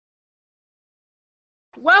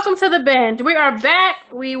Welcome to the binge. We are back.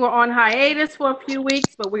 We were on hiatus for a few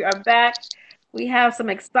weeks, but we are back. We have some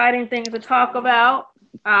exciting things to talk about.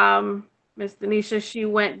 Miss Denisha, she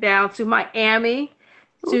went down to Miami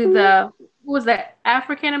to Woohoo. who was that,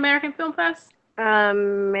 African American Film Fest?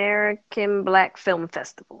 American Black Film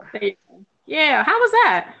Festival. There you go. Yeah, how was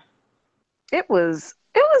that? It was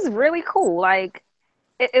really cool. Like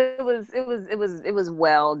it was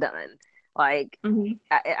well done. Like Hmm.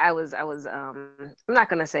 I'm not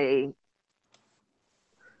gonna say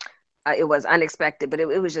it was unexpected, but it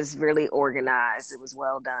was just really organized. It was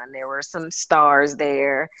well done. There were some stars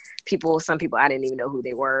there. Some people I didn't even know who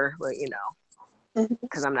they were, but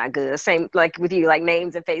because I'm not good. Same like with you, like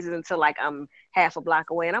names and faces until like I'm half a block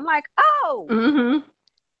away, and I'm like, oh, Hmm.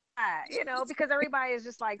 because everybody is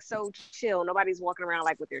just like so chill. Nobody's walking around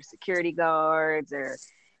like with their security guards or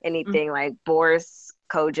anything. Like Boris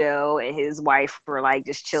Kojo and his wife were like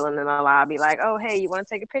just chilling in the lobby, like, oh, hey, you want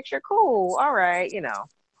to take a picture? Cool. All right.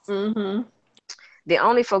 Hmm. The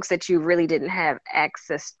only folks that you really didn't have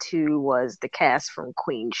access to was the cast from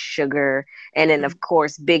Queen Sugar, and then of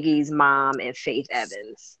course Biggie's mom and Faith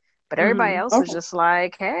Evans. But everybody Hmm. else was just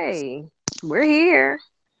like, hey, we're here.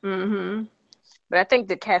 Hmm. But I think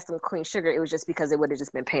the cast from Queen Sugar, it was just because it would have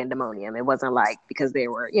just been pandemonium. It wasn't like because they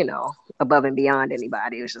were, above and beyond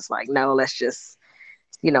anybody. It was just like, no, let's just,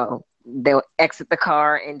 they'll exit the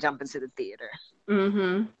car and jump into the theater.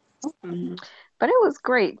 Hmm. Hmm. But it was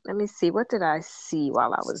great. Let me see. What did I see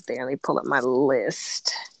while I was there? Let me pull up my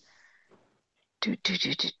list. Do, do,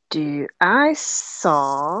 do, do, do. I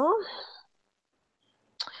saw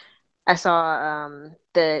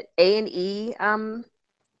the A&E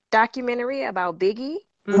documentary about Biggie,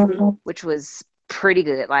 Hmm. which was pretty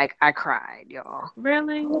good. Like I cried, y'all.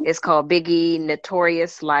 Really? It's called Biggie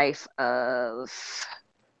Notorious Life of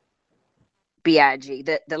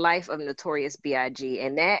Big, the life of Notorious Big,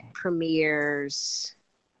 and that premieres.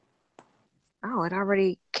 Oh, it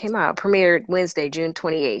already came out. Premiered Wednesday, June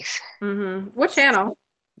 28th. What channel?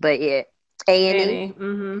 But yeah, A&E, Annie.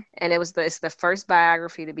 Hmm. and it's the first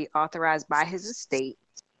biography to be authorized by his estate,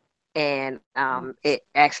 and it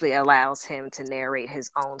actually allows him to narrate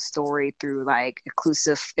his own story through like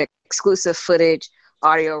exclusive footage,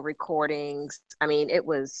 audio recordings. I mean, it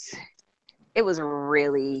was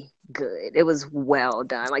really good. It was well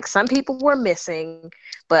done. Like some people were missing,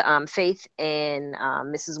 but Faith and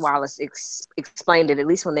Mrs. Wallace explained it, at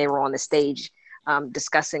least when they were on the stage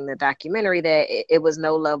discussing the documentary, that it was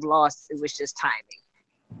no love lost. It was just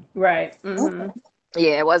timing. Right. Hmm.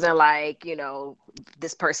 Yeah, it wasn't like,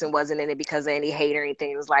 this person wasn't in it because of any hate or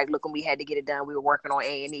anything. It was like, look, when we had to get it done, we were working on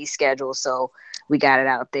A&E schedule, so we got it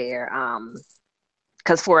out there.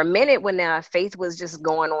 Because for a minute when Faith was just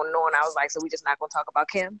going on and on, I was like, so we just not gonna talk about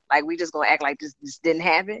Kim? Like we just gonna act like this didn't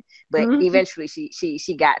happen? But Hmm. eventually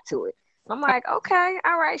she got to it. I'm like, okay,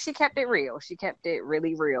 all right. She kept it real. She kept it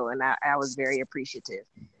really real, and I was very appreciative.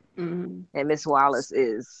 Hmm. And Miss Wallace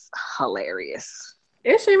is hilarious.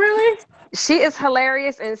 Is she really? She is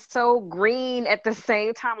hilarious and so green at the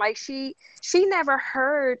same time. Like she never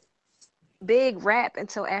heard Big rap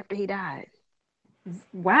until after he died.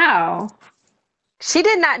 Wow. She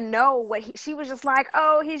did not know she was just like,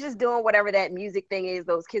 oh, he's just doing whatever that music thing is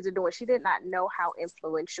those kids are doing. She did not know how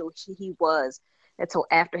influential he was until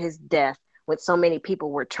after his death, when so many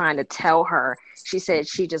people were trying to tell her. She said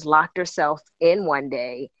she just locked herself in one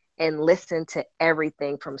day and listened to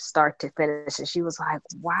everything from start to finish. And she was like,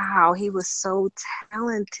 wow, he was so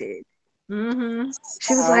talented. Hmm.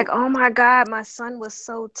 She was like, oh my God, my son was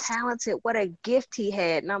so talented. What a gift he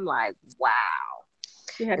had. And I'm like, wow.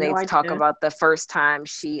 She had And they no talk idea. about the first time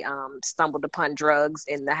she stumbled upon drugs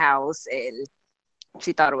in the house, and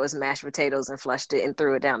she thought it was mashed potatoes and flushed it and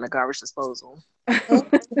threw it down the garbage disposal.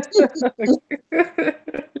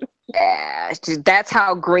 Yeah, that's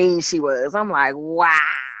how green she was. I'm like, wow.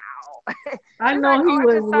 I She's like, know oh, he I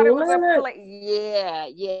was just thought it was a lit. play. Yeah,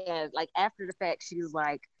 yeah. Like after the fact, she was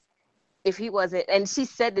like, if he wasn't, and she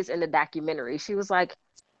said this in the documentary, she was like,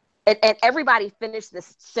 and everybody finished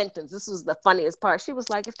this sentence. This was the funniest part. She was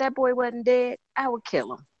like, if that boy wasn't dead, I would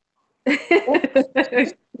kill him.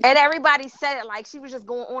 And everybody said it like she was just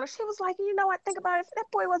going on. And she was like, what? Think about it. If that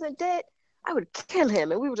boy wasn't dead, I would kill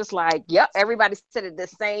him. And we were just like, yep. Everybody said it at the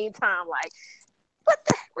same time. Like, what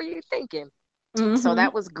the heck were you thinking? So Hmm.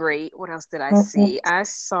 that was great. What else did I see?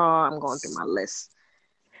 I'm going through my list.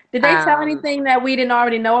 Did they tell Um, anything that we didn't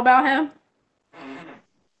already know about him?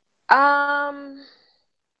 um,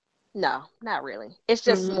 no, not really. It's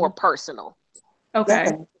just more Hmm. personal. Okay.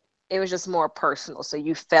 It was just more personal. So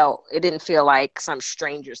it didn't feel like some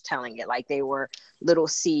strangers telling it. Like they were Little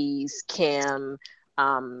C's, Kim,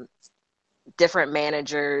 um, different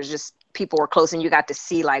managers, just people were close, and you got to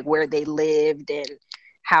see like where they lived and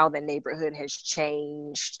how the neighborhood has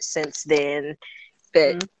changed since then.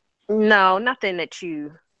 But no, nothing that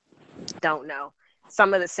you don't know.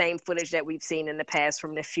 Some of the same footage that we've seen in the past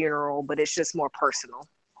from the funeral, but it's just more personal.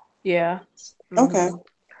 Yeah. Okay.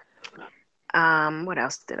 What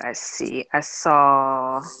else did I see? I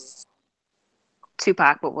saw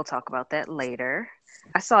Tupac, but we'll talk about that later.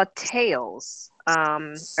 I saw Tales,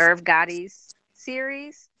 Irv Gotti's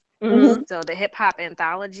series. So the hip hop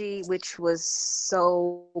anthology, which was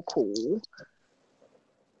so cool.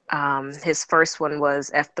 His first one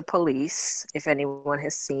was F the Police, if anyone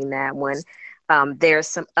has seen that one. There's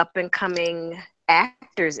some up and coming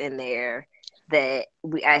actors in there that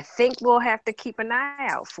I think we'll have to keep an eye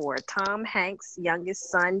out for. Tom Hanks' youngest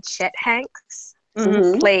son, Chet Hanks,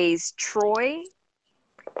 plays Troy.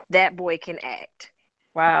 That boy can act.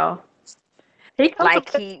 Wow. He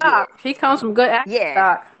comes from good acting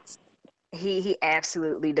stock. He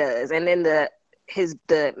absolutely does. And then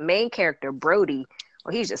the main character, Brody,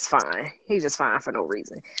 well, he's just fine. He's just fine for no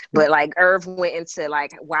reason. But like Irv went into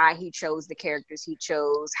like why he chose the characters he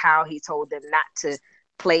chose, how he told them not to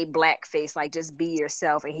play blackface, like just be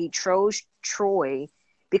yourself. And he chose Troy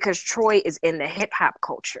because Troy is in the hip hop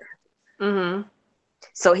culture.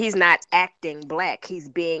 So he's not acting black, he's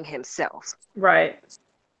being himself. Right.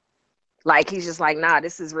 Like he's just like, nah,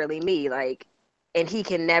 this is really me. Like, and he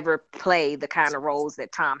can never play the kind of roles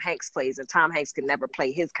that Tom Hanks plays, and Tom Hanks can never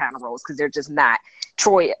play his kind of roles because they're just not.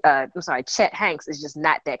 Chet Hanks is just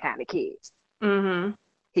not that kind of kid.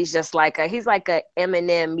 He's just like a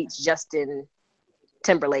Eminem meets Justin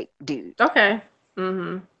Timberlake dude. Okay.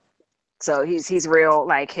 So he's real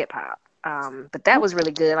like hip hop. But that was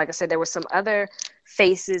really good. Like I said, there were some other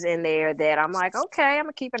faces in there that I'm like, okay, I'm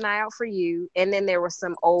gonna keep an eye out for you. And then there were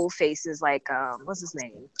some old faces like what's his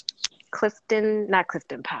name? Not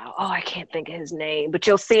Clifton Powell. Oh, I can't think of his name. But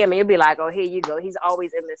you'll see him and you'll be like, oh, here you go. He's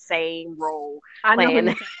always in the same role. I know playing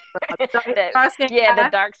the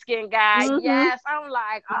dark skinned guy. Yes. I'm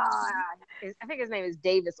like, I think his name is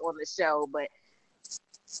Davis on the show, but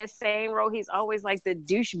the same role, he's always like the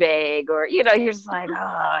douchebag, or you're just like,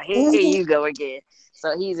 here you go again.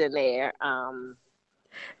 So he's in there. Are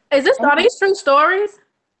these true stories?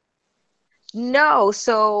 No.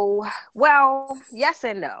 So, well, yes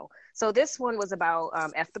and no. So this one was about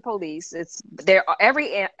F the Police. It's there.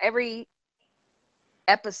 Every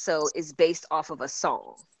episode is based off of a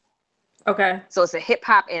song. Okay. So it's a hip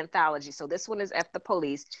hop anthology. So this one is F the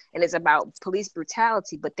Police, and it's about police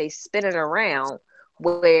brutality, but they spin it around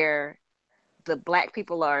where the black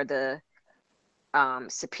people are the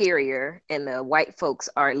superior and the white folks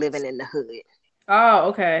are living in the hood. Oh,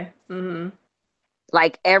 okay.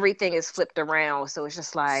 Like everything is flipped around. So it's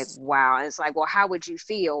just like, wow. And it's like, well, how would you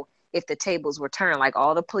feel if the tables were turned? Like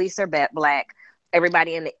all the police are black.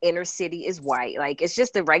 Everybody in the inner city is white. Like it's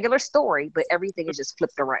just a regular story, but everything is just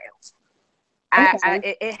flipped around.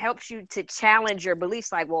 It helps you to challenge your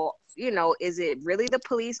beliefs. Like, well, is it really the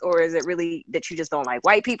police, or is it really that you just don't like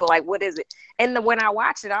white people? Like, what is it? And when I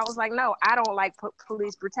watched it, I was like, no, I don't like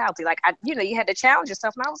police brutality. Like, you had to challenge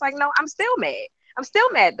yourself. And I was like, no, I'm still mad. I'm still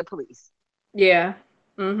mad at the police. Yeah.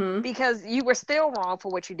 Because you were still wrong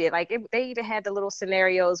for what you did. Like they even had the little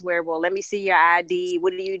scenarios where, well, let me see your ID.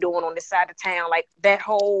 What are you doing on this side of town? Like that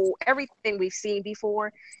whole, everything we've seen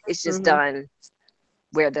before, it's just done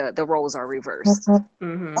where the roles are reversed. So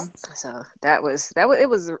that was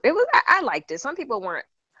I liked it. Some people weren't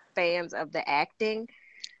fans of the acting,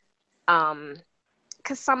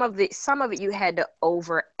 because some of it you had to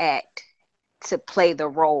overact to play the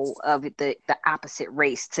role of the opposite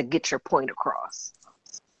race to get your point across.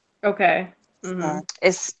 Okay.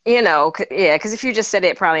 It's because if you just said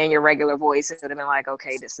it probably in your regular voice, it would have been like,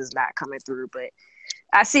 okay, this is not coming through. But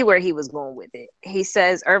I see where he was going with it. He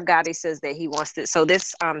says, Irv Gotti says that he wants to. So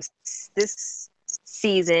this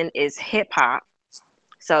season is hip hop.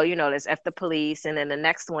 So there's F the Police, and then the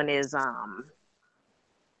next one is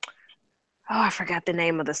I forgot the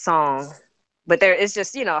name of the song, but there is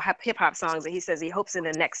just hip hop songs. And he says he hopes in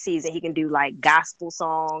the next season he can do like gospel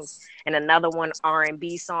songs and another one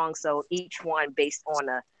R&B song. So each one based on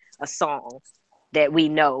a song that we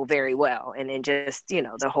know very well, and then just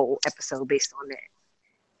the whole episode based on that.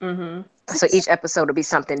 So each episode will be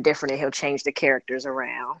something different, and he'll change the characters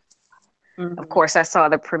around. Of course, I saw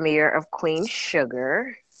the premiere of Queen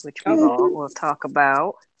Sugar, which we all will talk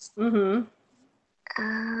about. And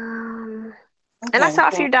I saw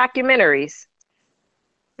a few documentaries.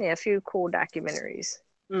 Yeah, a few cool documentaries.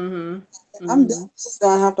 I'm definitely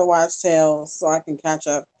gonna have to watch Tales so I can catch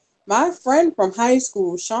up. My friend from high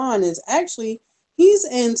school, Sean, is actually he's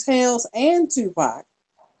in Tales and Tupac.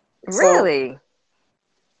 Really? So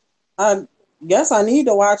I guess I need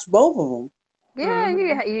to watch both of them. Yeah,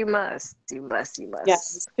 you must. Yeah,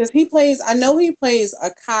 because he plays. I know he plays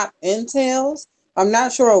a cop in Tales. I'm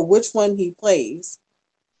not sure which one he plays.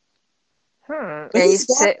 But And you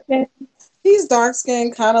said he's dark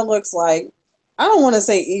skinned, kind of looks like, I don't want to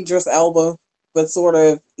say Idris Elba, but sort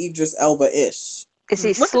of Idris Elba-ish. Is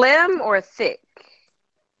he slim or thick?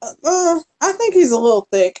 I think he's a little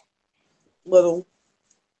thick. Little.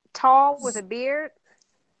 Tall with a beard?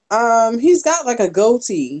 He's got like a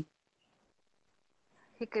goatee.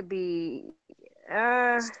 He could be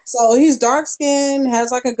So he's dark skinned,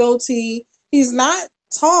 has like a goatee. He's not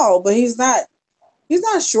tall, but he's not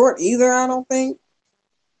short either, I don't think.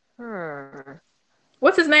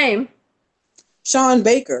 What's his name? Sean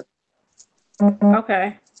Baker.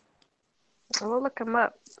 Okay. We'll look him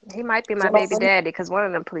up. He might be my baby daddy because one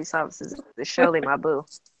of them police officers is surely my boo.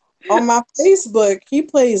 On my Facebook, he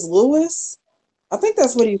plays Lewis. I think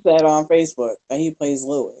that's what he said on Facebook, that he plays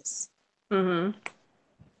Lewis.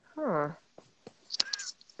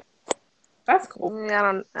 That's cool.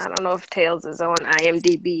 Yeah, I don't know if Tales is on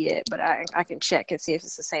IMDb yet, but I can check and see if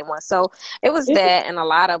it's the same one. So it was that and a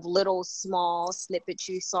lot of little small snippets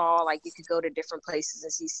you saw. Like you could go to different places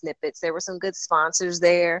and see snippets. There were some good sponsors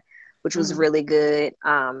there, which was really good.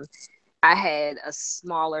 I had a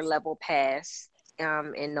smaller level pass.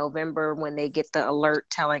 In November when they get the alert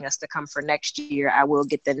telling us to come for next year, I will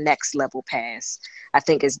get the next level pass. I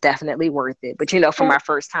think it's definitely worth it. But for my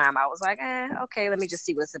first time, I was like, okay, let me just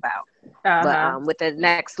see what it's about. But with the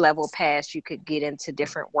next level pass, you could get into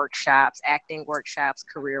different workshops, acting workshops,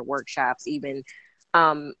 career workshops, even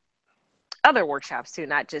other workshops too,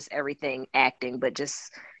 not just everything acting, but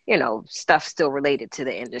just, stuff still related to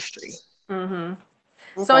the industry.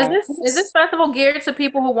 So is this festival geared to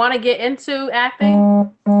people who want to get into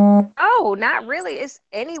acting? Oh, not really. It's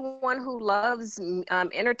anyone who loves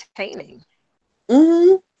entertaining.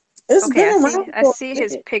 It's okay, been around. I see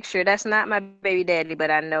his picture. That's not my baby daddy,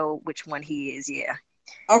 but I know which one he is. Yeah.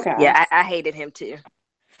 Okay. Yeah, I hated him too.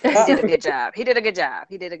 He did a good job. He did a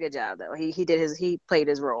good job though. He played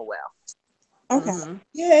his role well. Okay.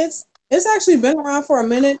 Yeah, it's actually been around for a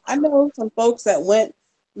minute. I know some folks that went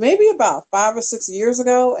maybe about 5 or 6 years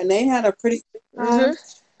ago, and they had a pretty good time.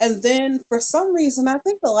 And then for some reason, I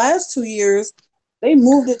think the last 2 years, they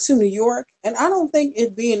moved it to New York, and I don't think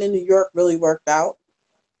it being in New York really worked out.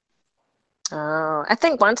 I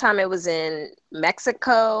think one time it was in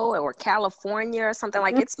Mexico or California or something.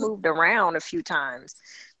 Like it's moved around a few times,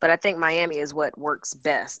 but I think Miami is what works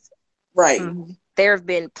best. Right. There have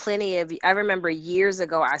been plenty of, I remember years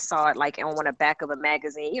ago, I saw it like on the back of a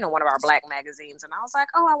magazine, one of our black magazines. And I was like,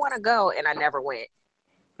 oh, I want to go. And I never went.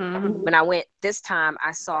 When I went this time,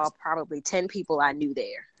 I saw probably 10 people I knew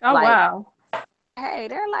there. Oh, wow. Hey,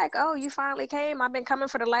 they're like, oh, you finally came. I've been coming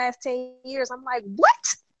for the last 10 years. I'm like,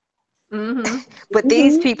 what? But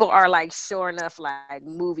these people are like, sure enough, like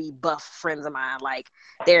movie buff friends of mine. Like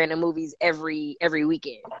they're in the movies every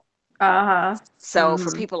weekend. So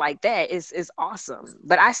for people like that, it's awesome.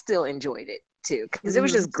 But I still enjoyed it too, because it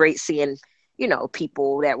was just great seeing,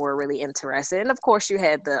 people that were really interested. And of course, you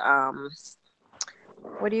had the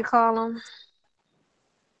what do you call them?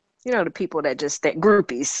 The people that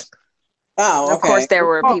groupies. Oh, okay. Of course, there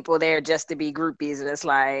were people there just to be groupies, and it's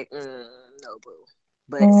like, no boo.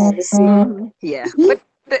 But yeah, but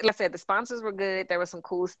like I said, the sponsors were good. There was some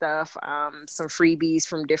cool stuff, some freebies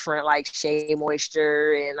from different like Shea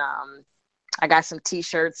Moisture, and I got some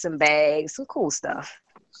T-shirts, some bags, some cool stuff.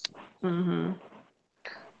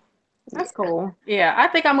 That's cool. Yeah, I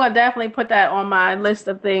think I'm gonna definitely put that on my list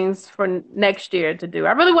of things for next year to do.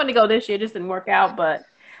 I really wanted to go this year, just didn't work out, but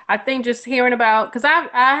I think just hearing about, because I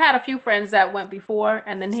had a few friends that went before,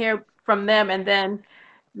 and then hear from them, and then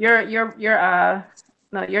your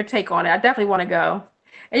take on it. I definitely want to go.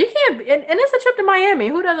 And you can't, and it's a trip to Miami.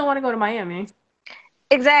 Who doesn't want to go to Miami?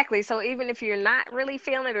 Exactly. So even if you're not really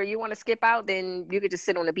feeling it or you want to skip out, then you could just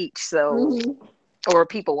sit on the beach. So, or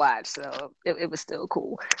people watch. So it was still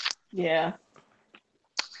cool. Yeah.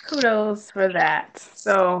 Kudos for that.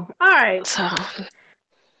 So, all right. So,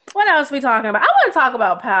 what else are we talking about? I want to talk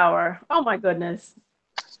about Power. Oh my goodness.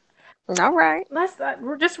 All right. Let's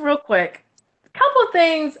just real quick. A couple of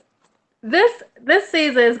things. This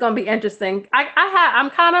season is going to be interesting.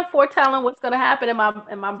 I'm kind of foretelling what's going to happen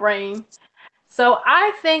in my brain. So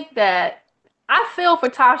I think that I feel for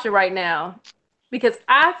Tasha right now, because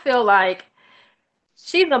I feel like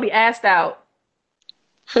she's going to be asked out.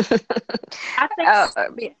 I think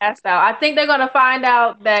she'll be asked out. I think they're going to find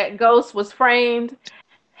out that Ghost was framed,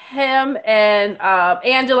 him and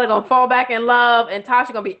Angela gonna fall back in love, and Tasha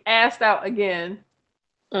gonna be asked out again.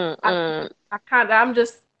 I, I'm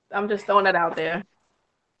just throwing that out there.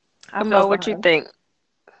 I feel Mo, for what you her. think?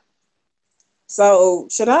 So,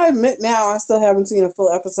 should I admit now I still haven't seen a full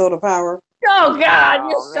episode of Power? Oh God,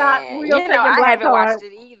 you're Oh shot. man, Real taking I black haven't card. watched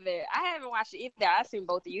it either. I haven't watched it either. I've seen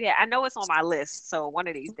both of you. I know it's on my list, so one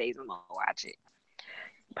of these days I'm gonna watch it.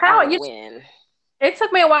 I Power. don't know when. It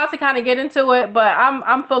took me a while to kind of get into it, but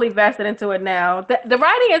I'm fully vested into it now. The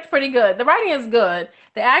writing is pretty good. The writing is good.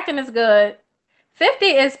 The acting is good. 50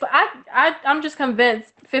 is I'm just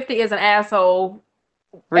convinced 50 is an asshole.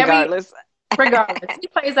 Regardless. Regardless, he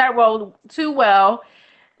plays that role too well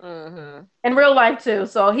in real life too.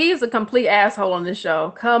 So he's a complete asshole on this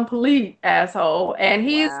show. Complete asshole.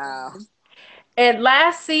 Wow. And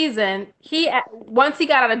last season, once he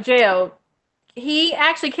got out of jail, he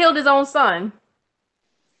actually killed his own son.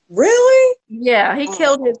 Really? Yeah, he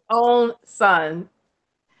killed his own son.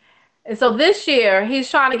 And so this year,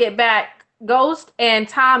 he's trying to get back Ghost and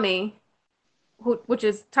Tommy, which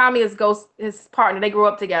is Tommy is Ghost, his partner. They grew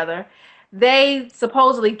up together. They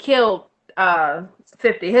supposedly killed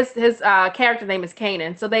 50. His character name is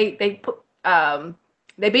Kanan. So they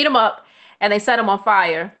beat him up and they set him on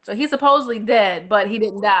fire. So he's supposedly dead, but he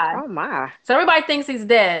didn't die. Oh my. So everybody thinks he's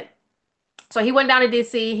dead. So he went down to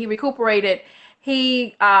DC. He recuperated.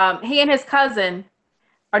 He and his cousin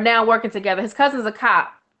are now working together. His cousin's a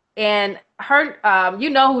cop, and her, you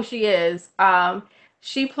know who she is.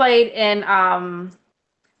 She played in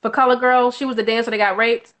For Color Girl. She was the dancer that got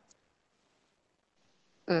raped.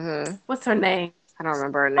 What's her name? I don't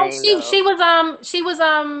remember her Oh, name though. she was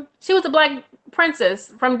a black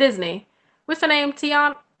princess from Disney. What's her name?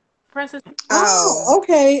 Tiana Princess. Oh,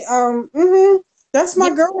 okay. That's my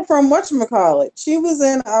girl from whatchamacallit. She was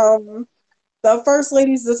in the First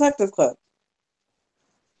Ladies Detective Club.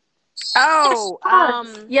 Oh,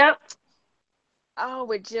 yep. Oh,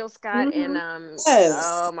 with Jill Scott and Yes.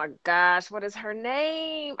 oh my gosh, what is her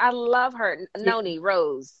name? I love her. Noni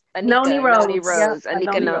Rose. Noni Rose.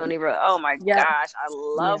 Anika Noni Rose. Oh my gosh, I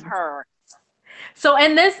love her. So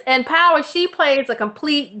in Power, she plays a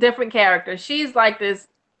complete different character. She's like this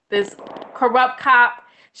corrupt cop.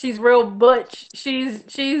 She's real butch.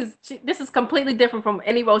 This is completely different from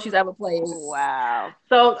any role she's ever played. Wow.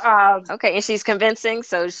 So okay, and she's convincing.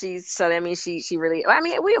 So that means she really. I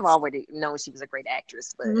mean, we have already known she was a great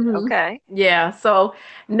actress, but okay. Yeah. So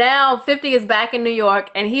now 50 is back in New York,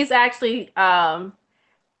 and he's actually kind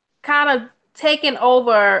of taken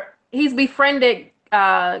over. He's befriended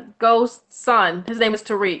Ghost's son. His name is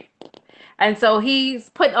Tariq, and so he's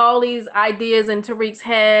putting all these ideas in Tariq's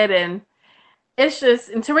head, and it's just,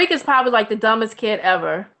 and Tariq is probably like the dumbest kid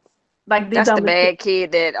ever. Like that's the bad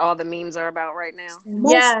kid that all the memes are about right now.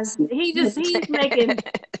 Yes, he's making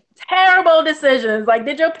terrible decisions. Like,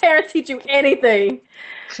 did your parents teach you anything?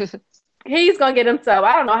 He's gonna get himself.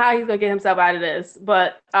 I don't know how he's gonna get himself out of this,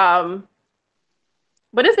 but it's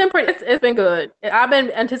been it's been good. I've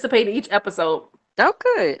been anticipating each episode. Oh,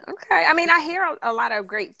 good. Okay. I mean, I hear a lot of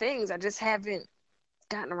great things. I just haven't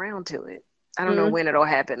gotten around to it. I don't know when it'll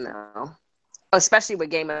happen though. Especially with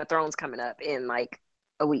Game of Thrones coming up in like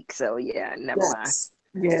a week. So yeah, never mind.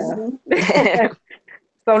 Yeah.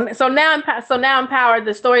 So now in Power,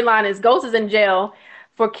 the storyline is Ghost is in jail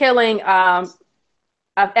for killing an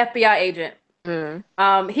FBI agent.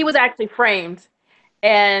 He was actually framed,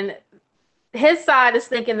 and his side is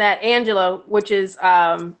thinking that Angela, which is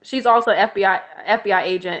she's also an FBI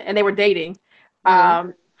agent, and they were dating,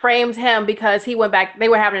 framed him because he went back. They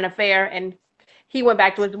were having an affair, and he went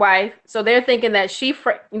back to his wife. So they're thinking that she's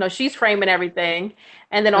framing everything,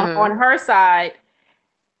 and then on her side,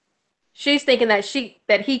 she's thinking that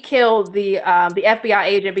he killed the FBI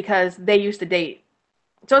agent because they used to date.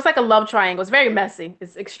 So it's like a love triangle. It's very messy.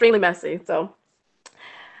 It's extremely messy. So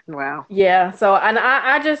wow. Yeah. So and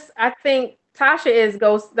I think Tasha is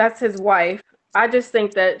Ghost. That's his wife. I just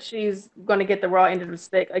think that she's going to get the raw end of the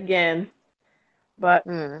stick again. But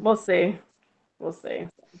we'll see. We'll see.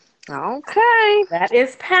 Okay. That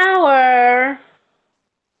is Power.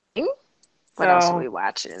 What else are we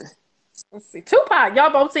watching? Let's see. Tupac.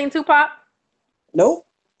 Y'all both seen Tupac? Nope.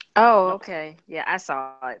 Oh, okay. Yeah, I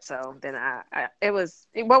saw it. So then it was,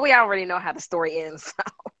 well, we already know how the story ends. So.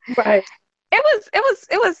 Right. It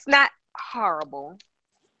was not horrible.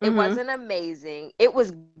 It wasn't amazing. It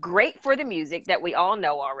was great for the music that we all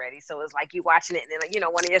know already. So it's like you watching it and then, you know,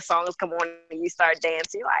 one of your songs come on and you start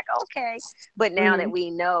dancing. You're like, okay. But now that we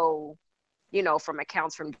know from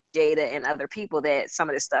accounts from Jada and other people that some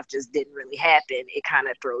of this stuff just didn't really happen, it kind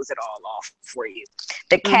of throws it all off for you.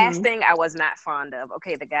 The casting, I was not fond of.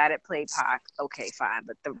 Okay, the guy that played Pac, okay, fine.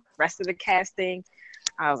 But the rest of the casting,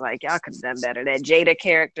 I was like, y'all could have done better. That Jada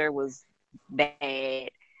character was bad.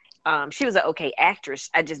 She was an okay actress.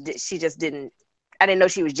 I didn't know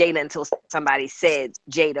she was Jada until somebody said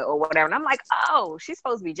Jada or whatever. And I'm like, oh, she's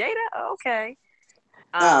supposed to be Jada? Oh, okay.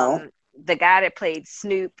 The guy that played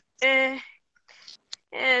Snoop, no,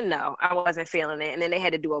 I wasn't feeling it. And then they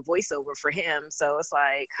had to do a voiceover for him. So it's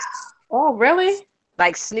like, oh, really?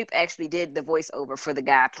 Like Snoop actually did the voiceover for the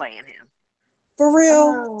guy playing him. For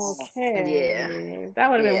real? Oh, okay. Yeah. That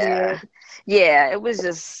would have been weird. Yeah, it was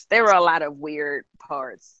just, there were a lot of weird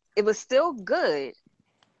parts. It was still good.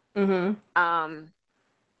 You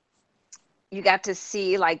got to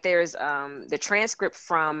see, like, there's the transcript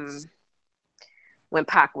from when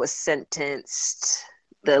Pac was sentenced,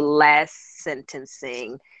 the last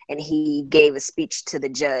sentencing, and he gave a speech to the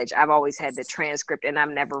judge. I've always had the transcript and I've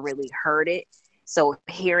never really heard it. So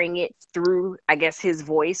hearing it through, I guess, his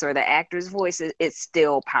voice or the actor's voice, it's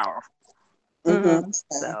still powerful.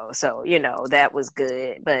 So that was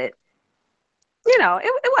good. But,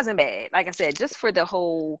 it wasn't bad. Like I said, just for the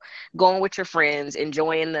whole going with your friends,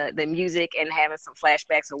 enjoying the music and having some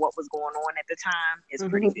flashbacks of what was going on at the time is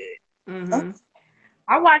pretty good.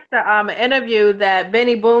 I watched the interview that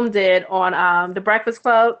Benny Boom did on The Breakfast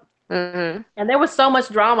Club. And there was so much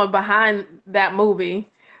drama behind that movie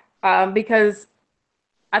because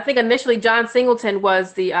I think initially John Singleton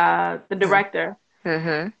was the director.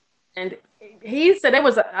 And he said there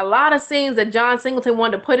was a lot of scenes that John Singleton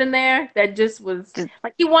wanted to put in there that just was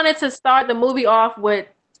like he wanted to start the movie off with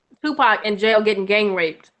Tupac in jail getting gang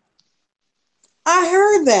raped. I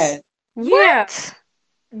heard that. Yeah. What?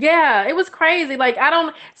 Yeah, it was crazy. Like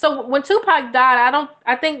so when Tupac died,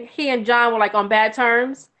 I think he and John were like on bad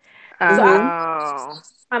terms. So I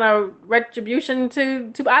kind of retribution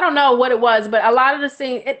to I don't know what it was, but a lot of the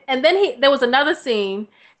scene and then there was another scene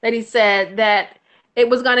that he said that it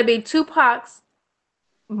was going to be Tupac's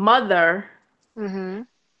mother in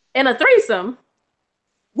a threesome.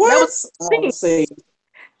 What? That was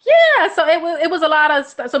yeah, so it was a lot of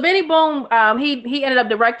stuff. So Benny Boom, he ended up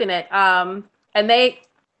directing it, and I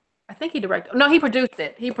think he directed. No, he produced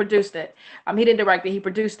it. He produced it. He didn't direct it. He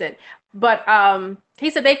produced it. But he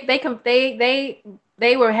said they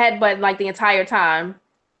were headbutting like the entire time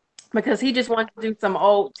because he just wanted to do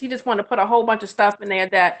he just wanted to put a whole bunch of stuff in there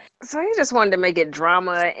that. So he just wanted to make it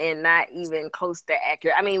drama and not even close to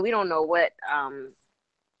accurate. I mean, we don't know what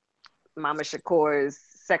Mama Shakur's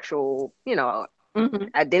sexual,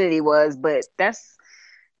 identity was, but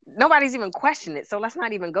nobody's even questioned it. So let's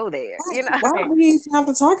not even go there. Why do we even have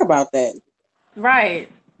to talk about that? Right.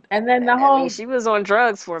 And then she was on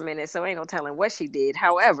drugs for a minute, so ain't no telling what she did.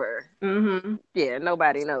 However, yeah,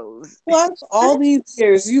 nobody knows. Plus, all these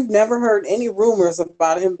years, you've never heard any rumors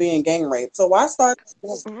about him being gang raped. So why start?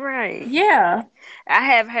 Right. Yeah.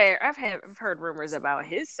 I've heard rumors about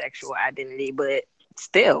his sexual identity, but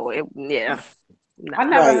still, I never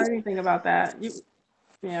heard anything about that.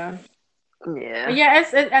 Yeah.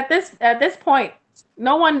 It's at this point,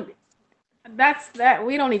 no one.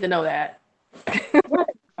 We don't need to know that.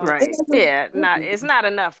 Right. Yeah. It's not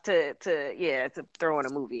enough to throw in a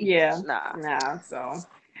movie. Yeah. Nah. So,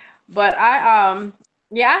 but I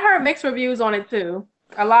heard mixed reviews on it too.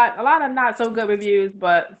 A lot of not so good reviews,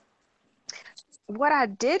 but what I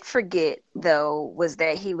did forget though was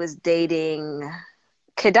that he was dating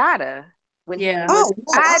Kidada when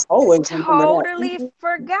I totally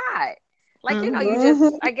forgot. Like, you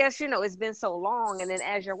just, I guess, it's been so long. And then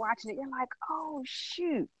as you're watching it, you're like, oh,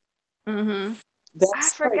 shoot. I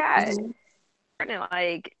forgot. And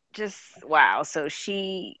like, just, wow. So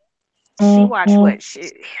she watched what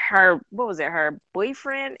was it? Her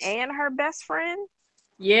boyfriend and her best friend?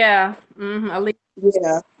 Yeah.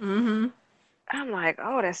 Yeah. I'm like,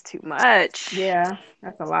 oh, that's too much. Yeah.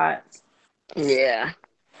 That's a lot. Yeah.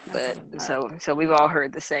 But so we've all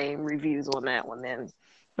heard the same reviews on that one then.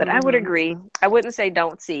 But I would agree. I wouldn't say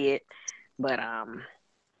don't see it, but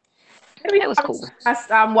it was cool.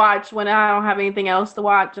 I watch when I don't have anything else to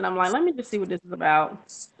watch, and I'm like, let me just see what this is about,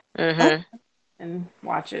 and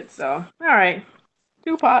watch it. So, all right,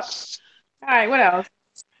 Tupac. All right, what else?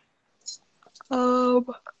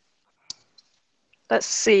 Let's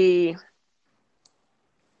see.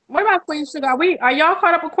 What about Queen Sugar? Are y'all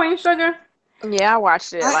caught up with Queen Sugar? Yeah, I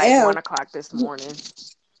watched it like 1 o'clock this morning.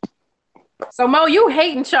 So Mo, you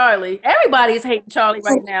hating Charlie. Everybody's hating Charlie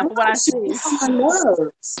right now for what I see.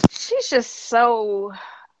 She's just so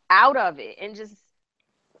out of it and just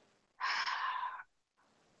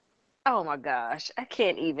oh my gosh, I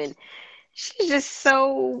can't even. She's just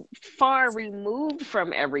so far removed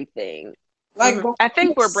from everything. Like, by I the end think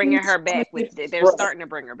of the we're bringing season, her I'm gonna back need with. They're growth. starting to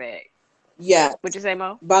bring her back. Yeah. What'd you say,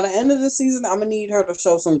 Mo? By the end of the season, I'm gonna need her to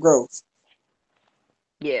show some growth.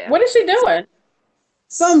 Yeah. What is she doing?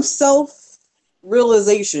 Some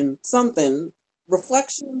self-realization, something.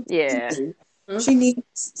 Reflection, Yeah. something. She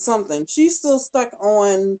needs something. She's still stuck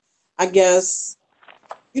on, I guess,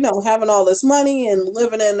 having all this money and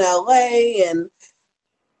living in LA, and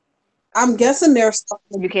I'm guessing they're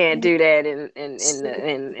starting You to can't move do that in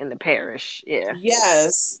to- the parish. Yeah.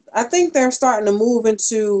 yes. I think they're starting to move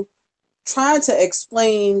into trying to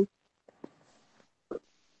explain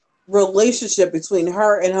relationship between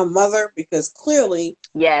her and her mother, because clearly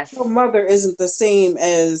Yes. her mother isn't the same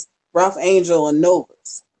as Ralph Angel and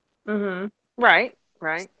Nova's. Mm-hmm. Right.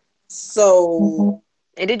 Right. So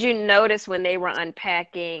And did you notice when they were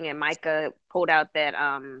unpacking and Micah pulled out that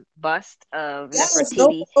bust of yes,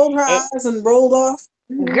 Nova Nefertiti? rolled her And eyes and rolled off.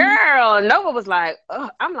 girl, Nova was like, oh,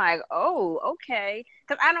 I'm like, oh, okay.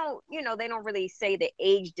 Because I don't, they don't really say the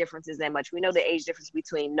age differences that much. We know the age difference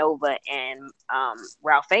between Nova and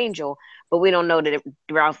Ralph Angel, but we don't know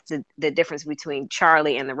the difference between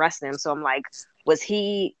Charlie and the rest of them. So I'm like, was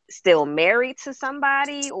he still married to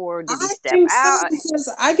somebody or did he I step think so, out? because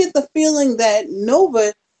I get the feeling that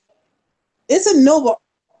Nova isn't Nova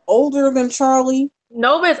older than Charlie.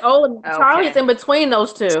 Nova is old. Charlie's Okay. in between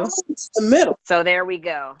those two. Charlie's the middle. So there we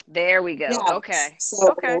go. There we go. Yes. Okay. So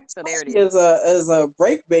Okay. So there it Charlie is. is a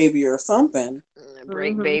break baby or something.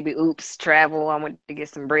 Break baby. Oops. Travel. I went to get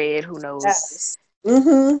some bread. Who knows? Yes.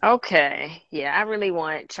 Mm-hmm. Okay. Yeah, I really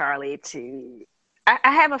want Charlie to. I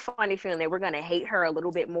have a funny feeling that we're going to hate her a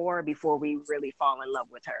little bit more before we really fall in love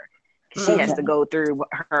with her. She has to go through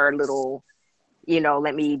her little,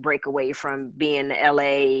 let me break away from being the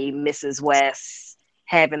LA Mrs. West,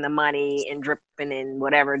 having the money and dripping in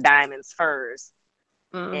whatever diamonds first.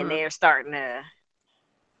 And they're starting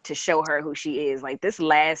to show her who she is. Like this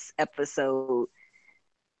last episode,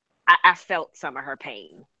 I felt some of her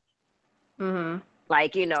pain. Mm-hmm.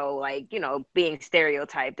 Like, being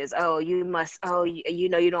stereotyped as, oh, you must, oh,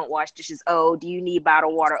 you don't wash dishes. Oh, do you need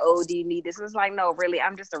bottled water? Oh, do you need this? And it's like, no, really,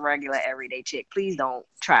 I'm just a regular everyday chick. Please don't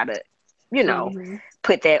try to,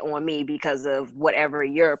 put that on me because of whatever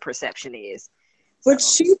your perception is. But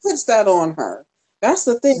she puts that on her. That's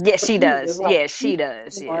the thing. Yes, she does. Like, Yeah, she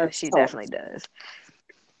does. Yeah, she definitely does.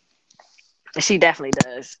 She definitely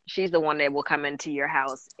does. She's the one that will come into your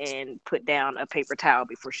house and put down a paper towel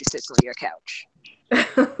before she sits on your couch.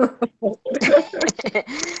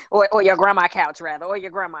 or your grandma couch rather, or your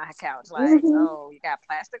grandma couch. Like, oh, you got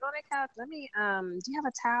plastic on that couch? Let me do you have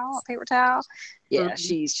a towel, a paper towel? Yeah,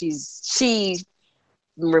 she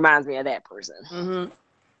reminds me of that person.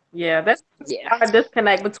 Yeah, that's a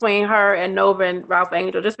disconnect between her and Nova and Ralph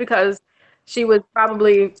Angel, just because she was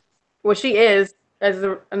probably, well, she is as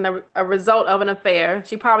a result of an affair.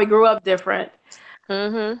 She probably grew up different.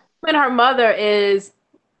 And her mother is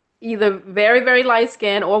either very, very light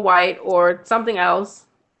skinned or white or something else,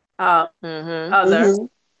 other.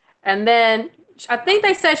 And then I think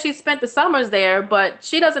they said she spent the summers there, but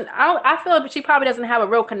she doesn't. I feel like she probably doesn't have a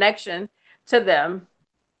real connection to them.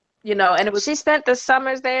 And it was, she spent the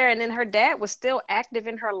summers there, and then her dad was still active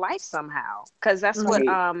in her life somehow, because that's what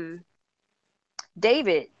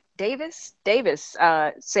Davis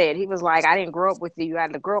said. He was like, I didn't grow up with you. I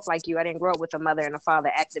didn't grow up like you. I didn't grow up with a mother and a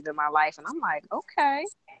father active in my life. And I'm like, okay.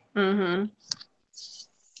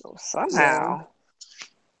 So somehow.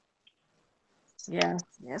 Yeah,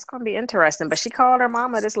 it's gonna be interesting. But she called her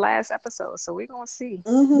mama this last episode, so we're gonna see.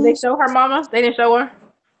 Did they show her mama? They didn't show her.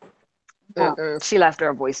 She left her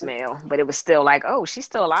a voicemail, but it was still like, oh, she's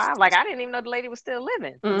still alive. Like, I didn't even know the lady was still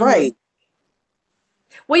living. Right.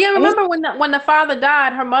 Well, yeah, remember when the father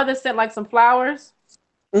died, her mother sent like some flowers.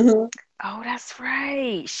 Oh, that's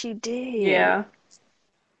right. She did. Yeah,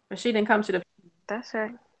 but she didn't come to the. That's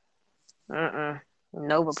right.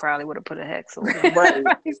 Nova probably would have put a hex on her. Right.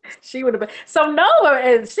 She would have been. So Nova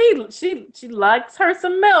is she likes her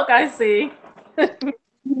some milk. I see.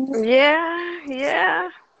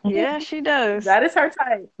 Yeah, she does. That is her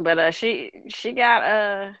type. But she got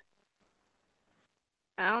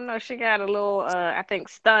I don't know, she got a little I think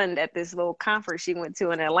stunned at this little conference she went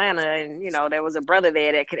to in Atlanta, and there was a brother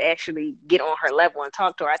there that could actually get on her level and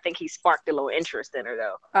talk to her. I think he sparked a little interest in her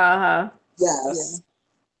though. Yes.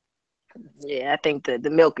 Yeah, I think the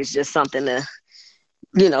milk is just something to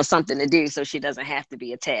something to do, so she doesn't have to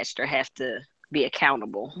be attached or have to be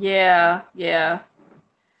accountable. Yeah.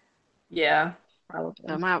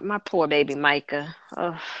 My poor baby Micah.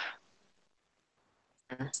 Oh.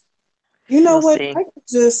 You know We'll what? see. Micah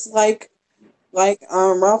just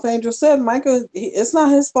Ralph Angel said, Micah, it's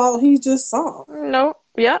not his fault. He just saw. Nope.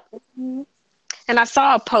 Yep. And I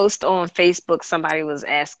saw a post on Facebook. Somebody was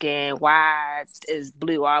asking, why is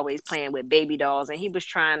Blue always playing with baby dolls? And he was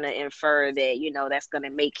trying to infer that, that's going to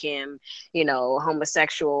make him,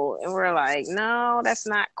 homosexual. And we're like, no, that's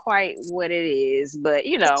not quite what it is. But,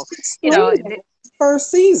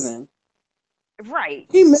 First season. Right.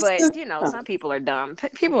 He missed But, his some people are dumb.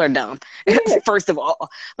 People are dumb, Yeah. first of all.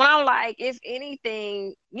 But I'm like, if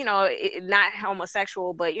anything, not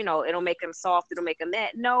homosexual, but, it'll make him soft. It'll make him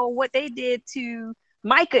that. No, what they did to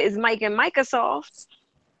Micah is making Micah soft.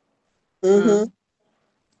 Mm-hmm.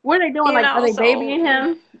 What are they doing? Like, are they babying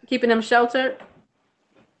him, keeping him sheltered?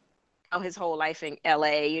 His whole life in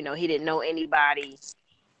LA, he didn't know anybody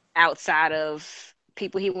outside of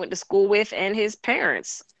people he went to school with and his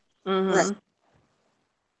parents. Mm-hmm. Right.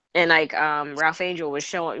 And like Ralph Angel was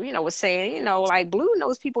showing, was saying, like Blue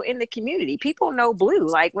knows people in the community. People know Blue.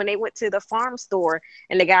 Like when they went to the farm store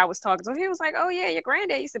and the guy was talking to him, he was like, oh yeah, your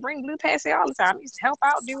granddad used to bring Blue past there all the time. He used to help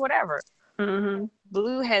out, do whatever. Mm-hmm.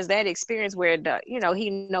 Blue has that experience where he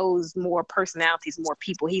knows more personalities, more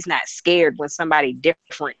people. He's not scared when somebody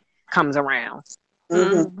different comes around.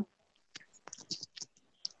 Mm-hmm.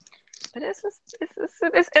 But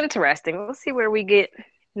it's interesting. We'll see where we get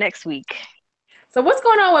next week. So what's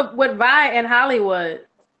going on with Vi and Hollywood?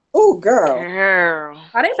 Oh, girl.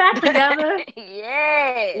 Are they back together?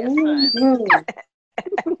 Yes. Mm-hmm.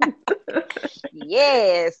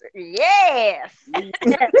 Yes.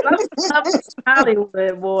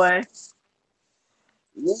 Hollywood boy.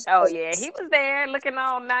 Yes. Oh yeah, he was there looking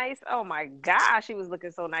all nice. Oh my gosh, he was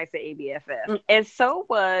looking so nice at ABFF. And so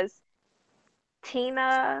was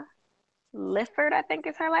Tina Lifford, I think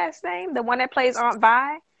is her last name, the one that plays Aunt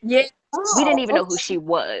Vi. Yeah. We didn't even know who she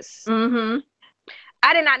was. Mm-hmm.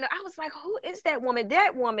 I did not know. I was like, who is that woman?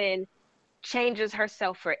 That woman changes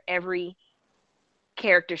herself for every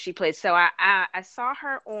character she plays. So I saw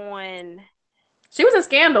her on. She was in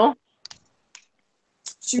Scandal.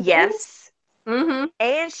 Yes. Mm-hmm.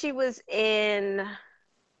 And she was in.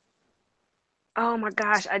 Oh my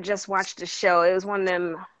gosh! I just watched the show. It was one of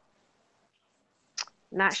them.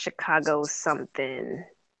 Not Chicago something.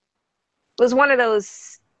 It was one of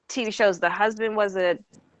those TV shows. The husband was a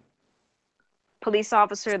police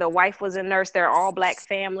officer. The wife was a nurse. They're all black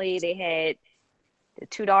family. They had the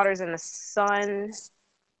 2 daughters and a son.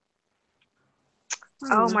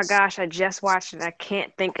 Oh my gosh, I just watched it. I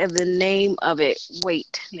can't think of the name of it.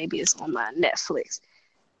 Wait, maybe it's on my Netflix.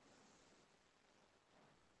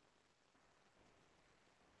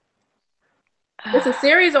 It's a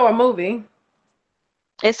series or a movie?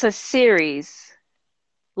 It's a series.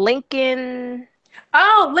 Lincoln.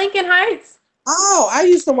 Oh, Lincoln Heights. Oh, I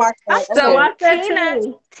used to watch that. So watch that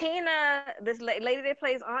too. Tina, this lady that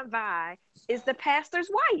plays Aunt Vi, is the pastor's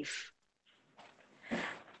wife.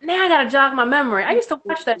 Now I gotta jog my memory. I used to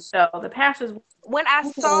watch that show, The Pastor's. When I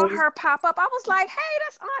saw her pop up, I was like, hey,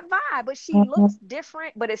 that's Aunt Vi, but she looks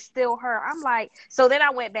different, but it's still her. I'm like, so then I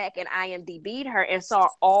went back and IMDb'd her and saw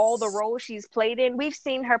all the roles she's played in. We've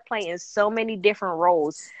seen her play in so many different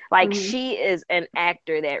roles. Like she is an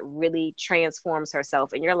actor that really transforms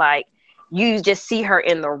herself. And you're like, you just see her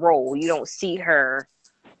in the role. You don't see her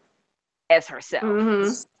as herself.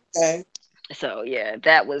 Mm-hmm. Okay. So yeah,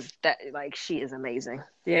 that like she is amazing.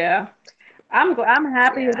 Yeah. I'm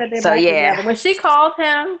happy that they're so, back yeah. together. When she called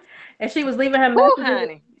him and she was leaving him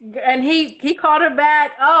messages, and he called her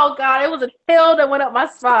back. Oh God, it was a chill that went up my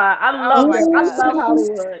spine. I love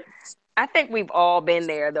Hollywood. I think we've all been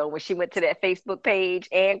there though. When she went to that Facebook page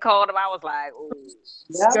and called him, I was like, "Ooh,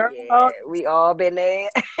 yeah, we all been there."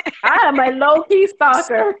 I am a low key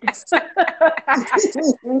stalker.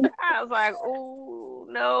 I was like, "Ooh,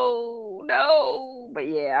 no!" But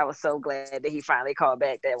yeah, I was so glad that he finally called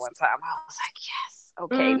back that one time. I was like, "Yes,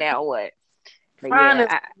 okay, now what?" But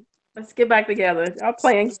yeah, let's get back together. Y'all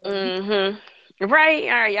playing. Right? All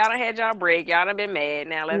right, y'all done had y'all break. Y'all done been mad.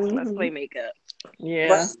 Now let's play makeup.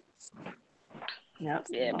 Yeah. Yep.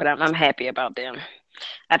 Yeah, but I'm happy about them.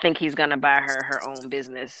 I think he's gonna buy her own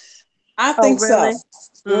business. I think really?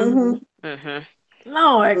 So.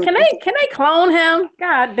 Lord, can they clone him?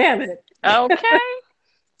 God damn it. Okay.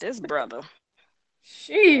 This brother.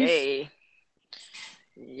 Sheesh. Hey.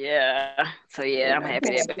 Yeah. So yeah, I'm happy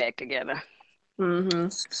they're back together.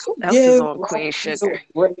 Else is on Queen Sugar.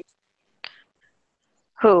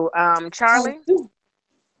 Who? Charlie?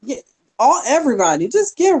 Yeah. Everybody,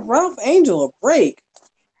 just give Ralph Angel a break.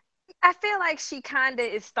 I feel like she kind of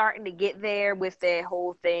is starting to get there with that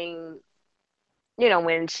whole thing,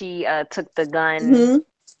 when she took the gun,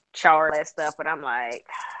 Charlie, that stuff. But I'm like,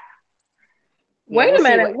 Yeah, Wait we'll a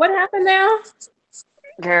see minute. What happened now?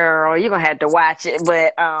 Girl, you're gonna have to watch it.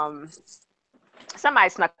 But somebody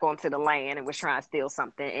snuck onto the land and was trying to steal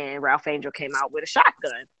something, and Ralph Angel came out with a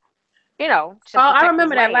shotgun. You know, to Oh, I protect his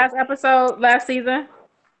remember that land. last episode, last season.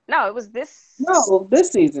 No, it was this. No,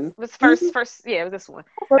 this season. It was Mhm. first. Yeah, it was this one.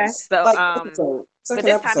 Okay. So, Like episode, but second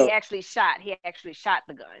this time he episode. actually shot. He actually shot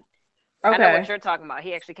the gun. I know what Okay. you're talking about.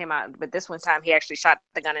 He actually came out, but this one time he actually shot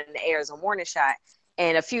the gun in the air as a warning shot.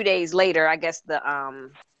 And a few days later, I guess the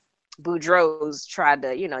Boudreaux tried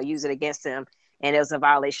to, use it against him, and it was a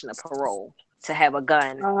violation of parole to have a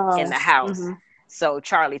gun in Oh. the house. Mm-hmm. So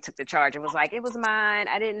Charlie took the charge and was like, "It was mine.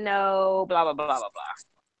 I didn't know." Blah blah blah blah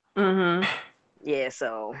blah. Mm-hmm. Yeah.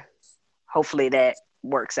 So hopefully that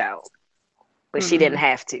works out. But she didn't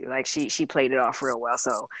have to. Like she played it off real well.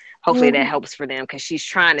 So hopefully that helps for them because she's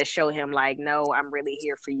trying to show him like, no, I'm really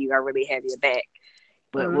here for you. I really have your back.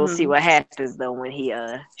 But we'll see what happens though when he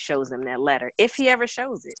shows him that letter, if he ever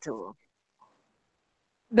shows it to him.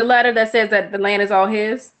 The letter that says that the land is all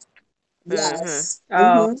his. Yes.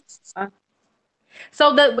 Oh.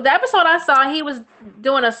 So the episode I saw, he was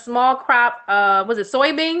doing a small crop. Was it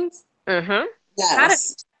soybeans? Mm-hmm.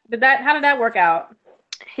 Yes. How did that work out?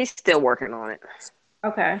 He's still working on it.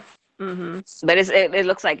 Okay. Mm-hmm. But it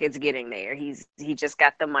looks like it's getting there. He just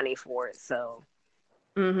got the money for it, so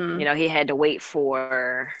he had to wait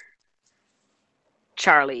for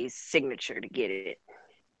Charlie's signature to get it.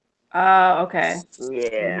 Okay.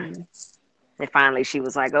 Yeah. And finally she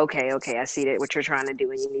was like, okay, I see that what you're trying to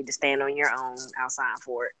do and you need to stand on your own. I'll sign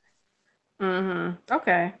for it.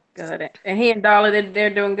 Okay, good. And he and Darla,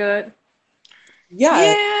 they're doing good?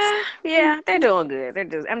 Yeah, they're doing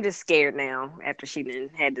good. I'm just scared now after she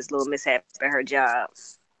had this little mishap at her job.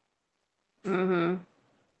 They're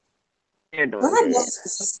doing good.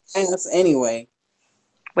 Ass anyway.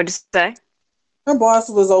 What'd you say? Her boss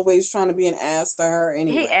was always trying to be an ass to her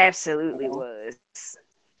anyway. He absolutely was.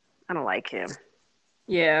 I don't like him.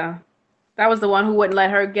 Yeah. That was the one who wouldn't let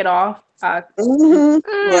her get off.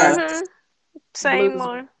 Yeah. Same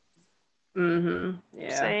one.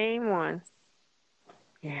 Yeah. Same one.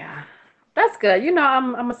 Yeah. That's good.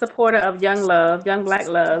 I'm a supporter of young black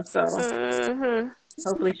love. So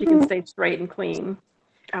hopefully she can stay straight and clean.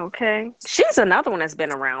 Okay. She's another one that's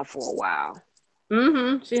been around for a while.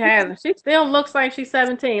 She has. She still looks like she's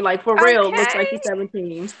 17. Like for real, looks like she's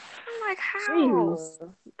 17. I'm like, how?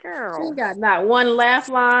 Girl. She got not one laugh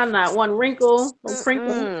line, not one wrinkle, no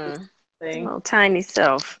crinkle. Little tiny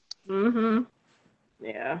self.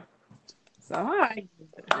 Yeah. So all right.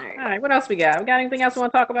 What else we got? We got anything else we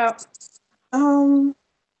want to talk about? I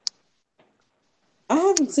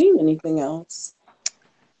haven't seen anything else.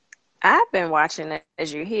 I've been watching,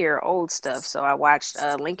 as you hear, old stuff. So I watched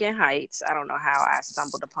Lincoln Heights. I don't know how I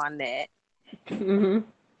stumbled upon that.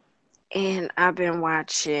 And I've been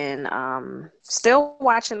watching, still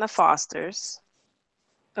watching The Fosters.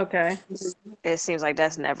 Okay. It seems like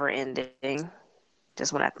that's never ending.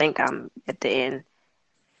 Just when I think I'm at the end.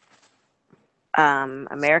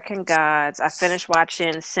 American Gods. I finished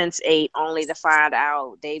watching Sense8 only to find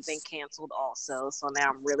out they've been canceled also. So now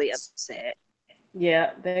I'm really upset.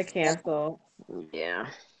 Yeah, they're canceled. Yeah.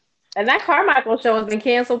 And that Carmichael show has been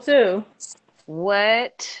canceled too.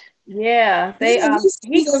 What? Yeah, he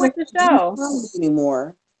quit the show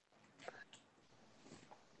anymore.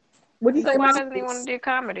 What do you say? Why doesn't he want to do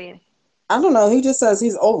comedy? I don't know. He just says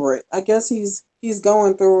he's over it. I guess he's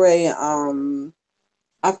going through a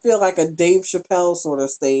I feel like a Dave Chappelle sort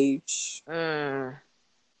of stage. Okay.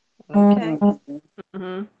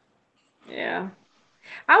 Yeah.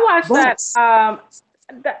 I watched that. I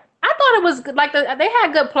thought it was good. Like they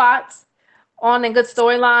had good plots and good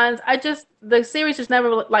storylines. The series just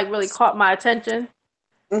never really caught my attention.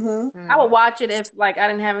 I would watch it if I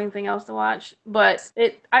didn't have anything else to watch. But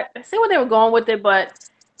I see where they were going with it, but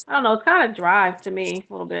I don't know. It's kind of dry to me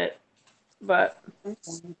a little bit. But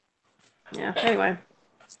yeah. Anyway.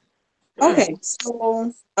 Okay,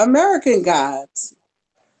 so American Gods.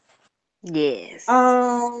 Yes.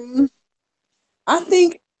 I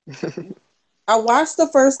think I watched the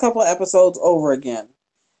first couple of episodes over again.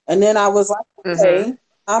 And then I was like, okay,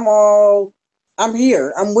 I'm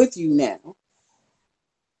here. I'm with you now.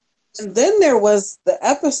 And then there was the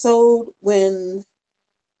episode when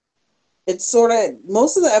it's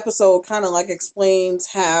most of the episode kind of explains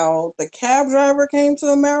how the cab driver came to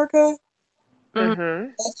America.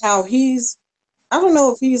 And how I don't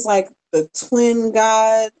know if he's the twin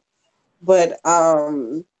god, but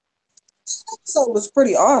this episode was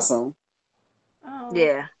pretty awesome. Oh.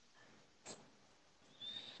 Yeah.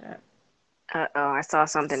 I saw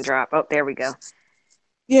something drop. Oh, there we go.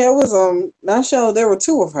 Yeah, it was that show. There were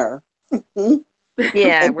two of her.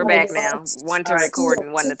 Yeah, And we're back now. One to All right, record cool.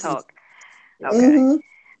 and one to talk. Okay.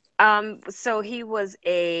 Mm-hmm. So he was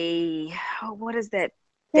what is that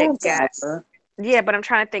Cab guy? driver. Yeah, but I'm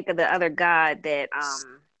trying to think of the other god that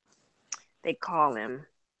they call him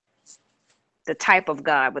the type of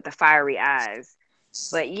god with the fiery eyes.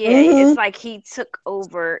 But yeah, Mm-hmm. it's like he took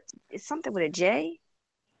over. It's something with a J.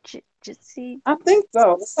 Jitsi. I think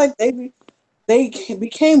so. It's like they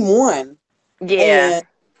became one, Yeah. and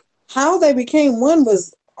how they became one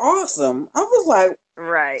was awesome. I was like,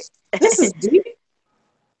 Right. this is deep.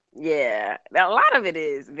 Yeah, a lot of it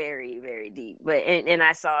is very, very deep. But and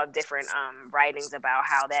I saw different writings about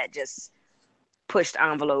how that just pushed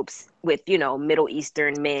envelopes with Middle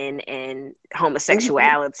Eastern men and Mm-hmm.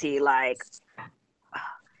 homosexuality, like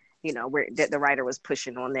where the writer was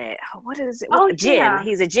pushing on that. What is it? What, Oh a jinn? yeah.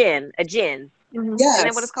 He's a jinn. A jinn. Mhm. Isn't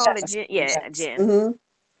that what it's Yes, called? A yes, jinn? Yeah, a yes. jinn.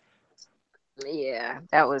 Mm-hmm. Yeah,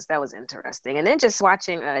 that was interesting. And then just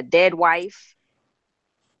watching a dead wife,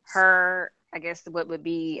 her, I guess what would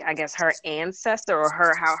be, I guess her ancestor or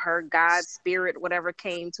how her god spirit whatever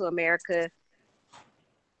came to America,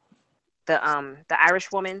 the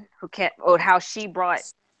Irish woman who kept, or how she brought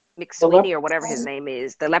The McSweeney or whatever his leprechaun. name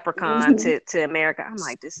is, the leprechaun Mm-hmm. to America. I'm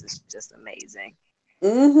like, this is just amazing.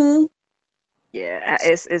 Mm-hmm. Yeah,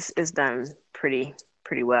 it's done pretty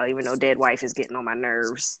well, even though dead wife is getting on my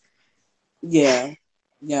nerves, Yeah.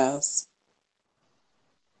 Yes.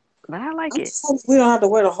 but I like I'm it. just hoping we don't have to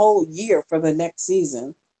wait a whole year for the next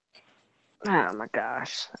season. Oh my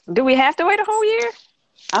gosh, do we have to wait a whole year?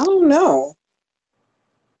 I don't know.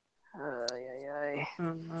 Yeah.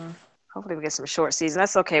 Mhm. Hopefully we get some short season.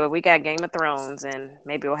 That's okay, but we got Game of Thrones, and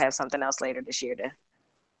maybe we'll have something else later this year to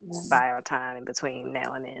Mhm. buy our time in between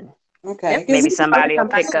now and then. Okay, Yep. because Maybe we can Probably somebody will come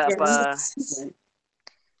back pick this up year.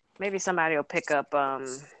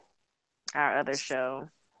 our other show,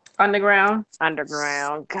 Underground.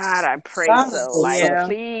 Underground. God, I pray that so. was Like, so. Yeah.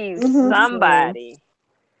 please, Mm-hmm. Same. somebody.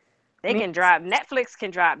 They Me. can drop Netflix can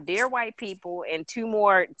drop Dear White People and two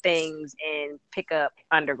more things and pick up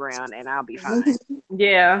Underground, and I'll be fine. Mm-hmm.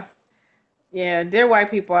 Yeah. Yeah. Dear white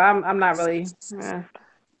people. I'm not really.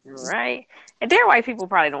 Right? And Dear White People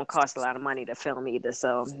probably don't cost a lot of money to film either.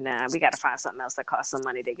 So nah, we got to find something else that costs some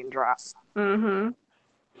money they can drop. Mhm.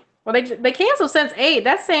 Well, they canceled since 8.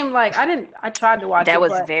 That seemed like I tried to watch That it,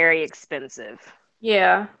 was but very expensive.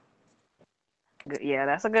 yeah. Yeah,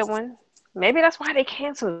 that's a good one. Maybe that's why they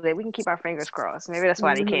canceled it. We can keep our fingers crossed. Maybe that's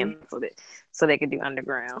why they Mhm. canceled it so they could do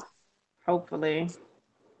Underground. Hopefully.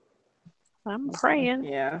 I'm praying.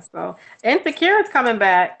 Yeah. So Insecure is coming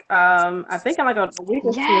back. I think in like a week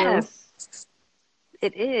or two. Yes,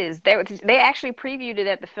 it is. They actually previewed it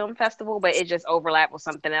at the film festival, but it just overlapped with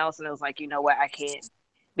something else, and it was like, you know what? I can't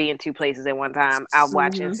be in two places at one time. I'll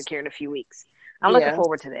watch Mhm. Insecure in a few weeks. I'm looking Yeah.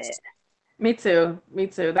 forward to that. Me too. Me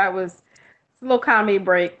too. That was a little comedy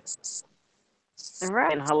break.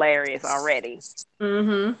 Right. And hilarious already.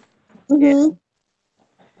 Mhm. Yeah. Mm-hmm.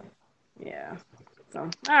 Yeah. So,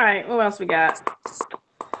 all right. What else we got?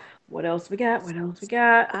 What else we got? What else we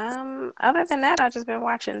got? Other than that, I've just been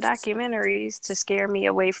watching documentaries to scare me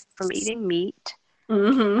away from eating meat.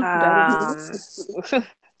 Mhm. That is me.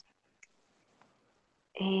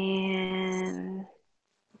 Um,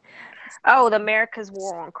 and the America's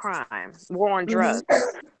War on Crime, War on Mm-hmm. Drugs.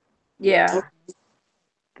 Yeah.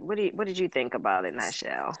 What did you think about it,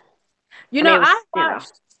 Nashelle? You I mean, know, it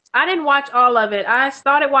was I didn't watch all of it. I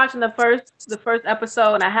started watching the first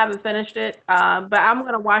episode and I haven't finished it. But I'm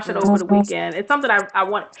gonna watch it over the weekend. It's something I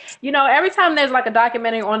want. Every time there's like a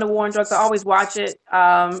documentary on the war on drugs, I always watch it.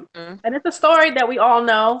 And it's a story that we all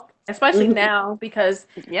know, especially Mm-hmm. now because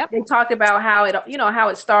yep. they talked about how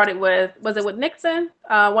it started with, was it with Nixon,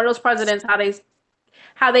 one of those presidents,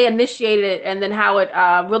 how they initiated it, and then how it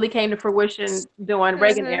really came to fruition during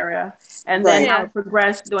Reagan Mhm. era, and then Right. how Yeah. it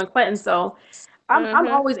progressed during Clinton. So I'm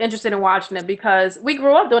Mhm. always interested in watching it because we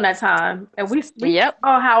grew up during that time, and we Yep.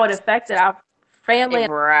 saw how it affected our family.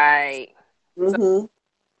 Right. Mm-hmm.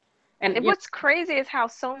 And And what's crazy is how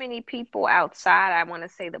so many people outside, I want to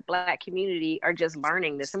say the Black community, are just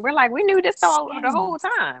learning this, and we're like, we knew this all the whole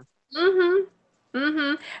time. mhm,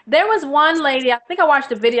 mhm. There was one lady. I think I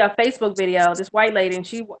watched a Facebook video. This white lady, and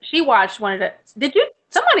she watched one of the. Did you?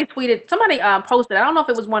 Somebody tweeted. Somebody posted. I don't know if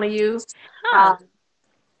it was one of you. Huh. Um,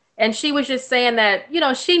 And she was just saying that,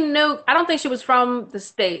 she knew, I don't think she was from the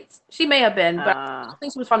States. She may have been, but I Uh. don't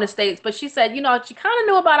think she was from the States. But she said, she kind of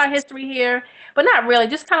knew about our history here, but not really.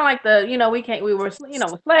 Just kind of like we were,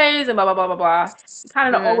 slaves and blah, blah, blah, blah, blah.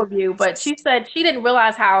 Kind of the Mhm. overview. But she said she didn't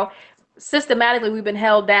realize how systematically we've been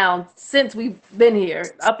held down since we've been here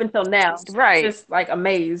up until now. Right. Just like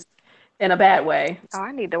amazed. in a bad way. Oh,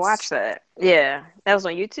 I need to watch that. Yeah, that was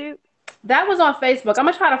on YouTube. That was on Facebook. I'm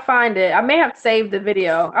gonna try to find it. I may have saved the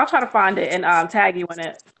video. I'll try to find it and tag you in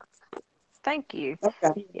it. Thank you.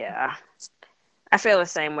 Okay. Yeah, I feel the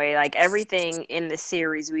same way. Like everything in the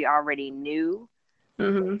series we already knew,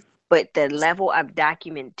 but the level of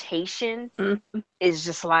documentation is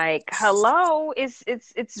just like, hello, it's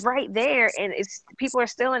right there, and it's people are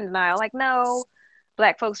still in denial. Like, no,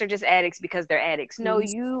 Black folks are just addicts because they're addicts. No,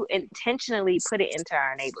 you intentionally put it into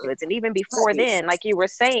our neighborhoods, and even before then, like you were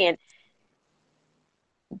saying,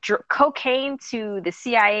 cocaine to the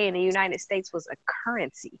CIA in the United States was a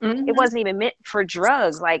currency. It wasn't even meant for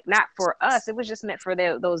drugs, like not for us. It was just meant for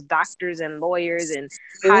those doctors and lawyers and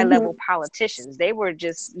high level politicians. They were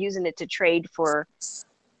just using it to trade for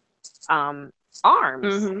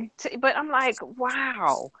arms. But I'm like,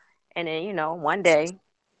 wow. And then, one day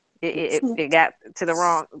it got to the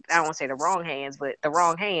wrong, I don't want to say the wrong hands, but the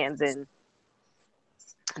wrong hands. And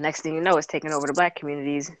next thing you know, it's taking over the Black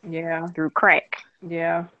communities through crack.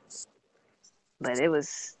 Yeah. But it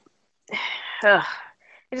was, it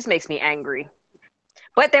just makes me angry.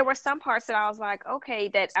 But there were some parts that I was like, okay,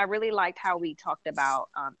 that I really liked how we talked about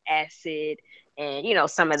acid and,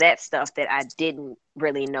 some of that stuff that I didn't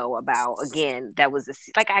really know about. Again, that was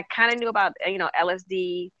like I kind of knew about,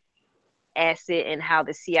 LSD, acid, and how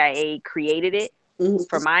the CIA created it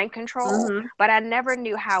for mind control, but I never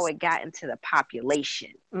knew how it got into the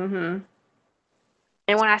population.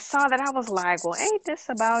 And when I saw that, I was like, well, ain't this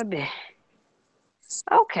about it?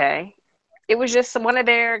 Okay. It was just one of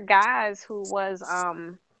their guys who was,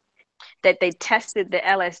 that they tested the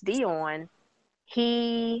LSD on.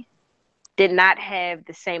 He did not have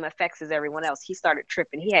the same effects as everyone else. He started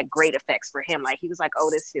tripping. He had great effects for him. Like, he was like, oh,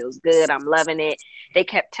 this feels good. I'm loving it. They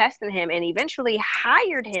kept testing him and eventually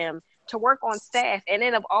hired him to work on staff. And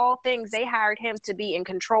then of all things, they hired him to be in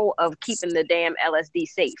control of keeping the damn LSD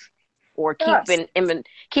safe. Or keeping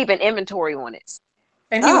inventory on it.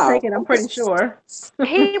 And he was taking, I'm pretty sure.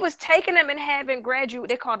 He was taking them and having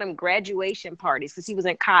they called them graduation parties because he was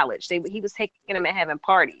in college. He was taking them and having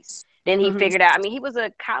parties. Then he figured out, he was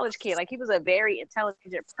a college kid. Like, he was a very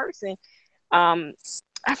intelligent person. I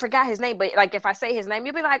forgot his name, but like, if I say his name,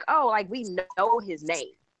 you'll be like, oh, like, we know his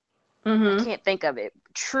name. I can't think of it.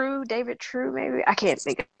 David True, maybe? I can't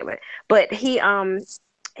think of it. But he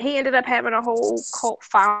ended up having a whole cult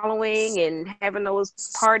following and having those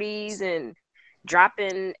parties and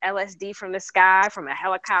dropping LSD from the sky, from a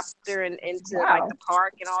helicopter and into like the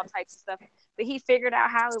park and all types of stuff. But he figured out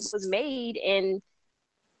how it was made and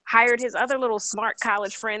hired his other little smart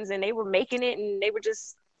college friends, and they were making it and they were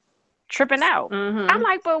just tripping out. I'm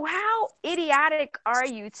like, but how idiotic are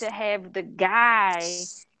you to have the guy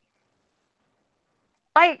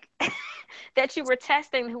like that you were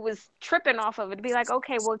testing who was tripping off of it to be like,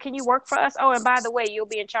 okay, well, can you work for us? Oh, and by the way, you'll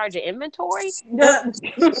be in charge of inventory. That's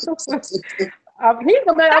like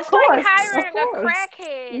hiring a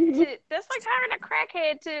crackhead. That's like hiring a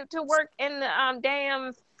crackhead to work in the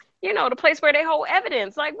damn, the place where they hold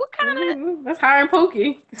evidence. Like, what kind of? That's hiring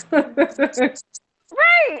Pookie.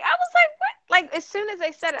 Right. I was like, what? Like, as soon as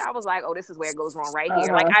they said it, I was like, oh, this is where it goes wrong right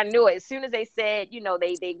here. Like, I knew it. As soon as they said,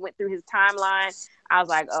 they went through his timeline, I was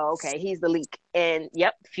like, oh, okay, he's the leak. And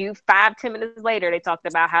yep, 5-10 minutes later, they talked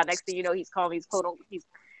about how next thing you know, he's calling these he's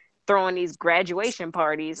throwing these graduation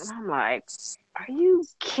parties. And I'm like, are you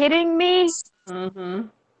kidding me? And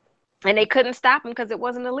they couldn't stop him because it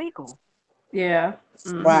wasn't illegal. Yeah.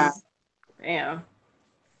 Wow. Damn.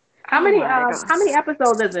 How many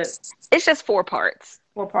episodes is it? It's just 4 parts.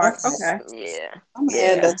 4 parts. Okay. Yeah. I'm gonna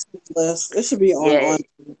add that to the list. It should be on.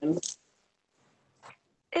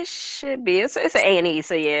 It should be. It's an A&E,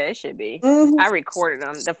 so yeah, it should be. I recorded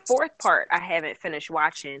them. The 4th part I haven't finished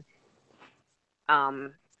watching.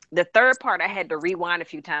 The 3rd part I had to rewind a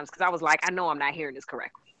few times because I was like, I know I'm not hearing this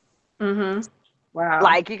correctly. Wow.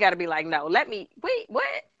 Like, you got to be like, no, wait, what?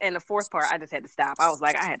 And the 4th part, I just had to stop. I was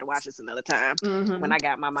like, I had to watch this another time when I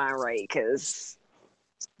got my mind right, because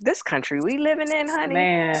this country we living in, honey.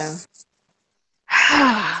 Man.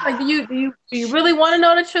 Like, do you really want to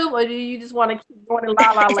know the truth, or do you just want to keep going in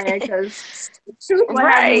la la land? Because the truth will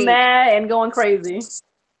have you mad and going crazy.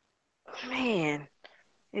 Man,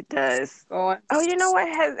 it does. Oh, you know what?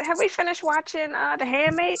 Have we finished watching The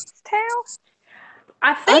Handmaid's Tale?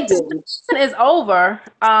 I think the season is over.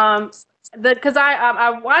 Because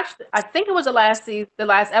I watched, I think it was the last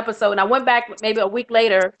episode, and I went back maybe a week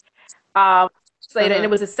later, and it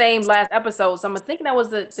was the same last episode. So I'm thinking that was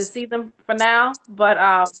the season for now.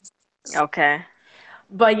 But okay.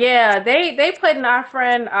 But yeah, they putting our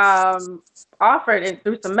friend Alfred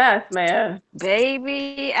through some mess, man.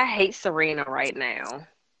 Baby, I hate Serena right now.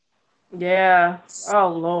 Yeah. Oh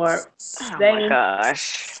Lord. Oh my They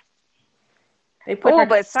gosh. they put Oh, her.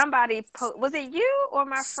 but somebody was it you or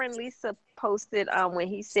my friend Lisa posted when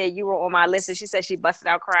he said you were on my list, and she said she busted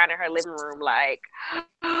out crying in her living room like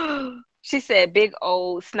she said big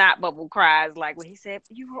old snot bubble cries like when he said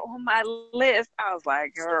you were on my list. I was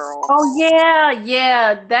like, girl. Oh yeah,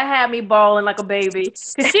 yeah. That had me bawling like a baby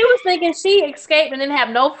because she was thinking she escaped and didn't have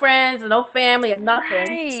no friends and no family and nothing.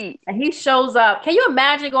 Right. And he shows up. Can you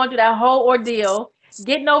imagine going through that whole ordeal,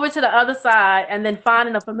 getting over to the other side, and then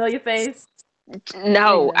finding a familiar face?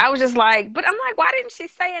 No, Yeah. I was just like, but I'm like, why didn't she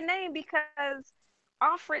say a name? Because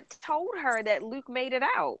Alfred told her that Luke made it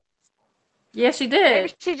out. Yeah, she Maybe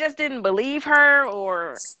did. she just didn't believe her,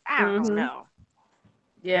 or I don't Mm-hmm. know.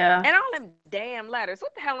 Yeah. And all them damn letters.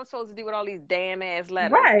 What the hell am I supposed to do with all these damn ass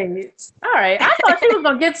letters? Right. All right. I thought she was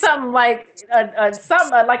gonna get something like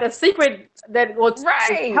like a secret that would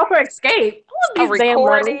Right. help her escape. What A are these damn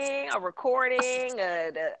letters? recording,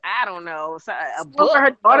 I don't know, a Or for book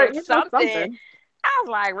her daughter, or you know, something. something. I was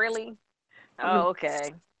like, really? I mean, Oh,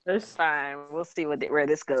 okay. there's Fine. We'll see where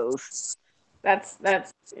this goes. that's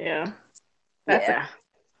yeah. That's a Yeah.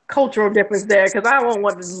 cultural difference there because I won't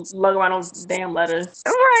want to lug around those damn letters.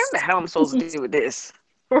 All right. What the hell am I supposed to do with this?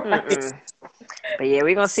 Right. Mm-mm. But yeah,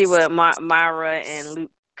 we're gonna see what Myra and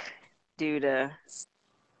Luke do to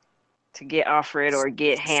get Alfred or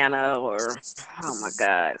get Hannah or oh my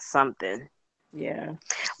God, something. Yeah.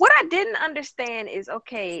 What I didn't understand is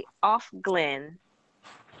okay, off Glenn,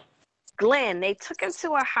 they took him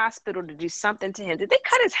to a hospital to do something to him. Did they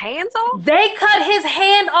cut his hands off? They cut his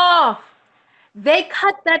hand off. They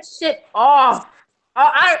cut that shit off.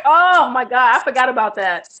 Oh my God, I forgot about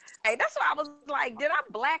that. Hey, that's why I was like, did I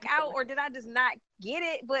black out or did I just not get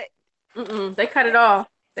it? But They cut it off.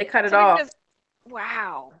 They cut it so they off. just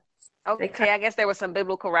wow. They cut. Okay, I guess there was some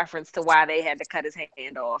biblical reference to why they had to cut his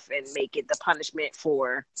hand off and make it the punishment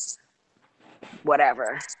for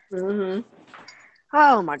whatever. Mm-hmm.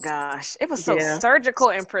 Oh my gosh. It was so Yeah.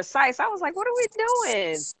 surgical and precise. I was like, what are we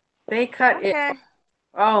doing? They cut it. Okay.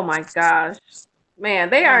 Oh my gosh, man,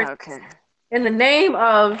 they are Okay. in the name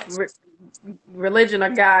of religion or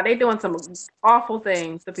God. They doing some awful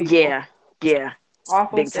things to people. Yeah. Yeah.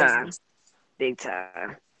 Awful Big things. time. Big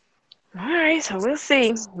time. All right, so we'll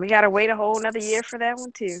see. We gotta wait a whole another year for that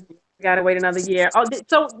one too. We gotta wait another year. Oh,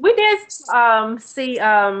 so we did see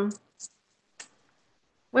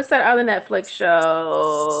what's that other Netflix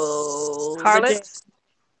show? Harlots?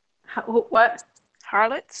 What?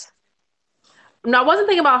 Harlots? No, I wasn't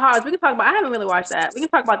thinking about Hearts. We can talk about. I haven't really watched that. We can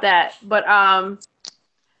talk about that. But I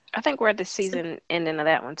think we're at the season ending of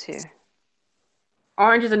that one too.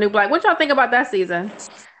 Orange is the New Black. What y'all think about that season?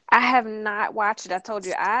 I have not watched it. I told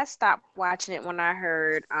you I stopped watching it when I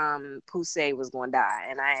heard Poussey was going to die,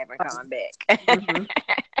 and I haven't gone back. Mm-hmm.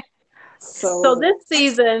 So this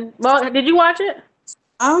season, well, did you watch it?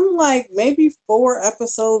 I'm like maybe 4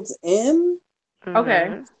 episodes in.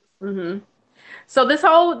 Okay. Mm-hmm. So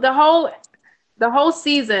the whole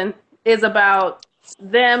season is about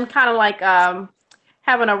them kind of like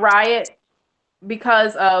having a riot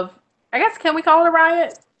because of, I guess, can we call it a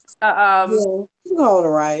riot? Yeah, you can call it a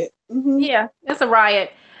riot. Mm-hmm. Yeah, it's a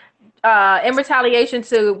riot in retaliation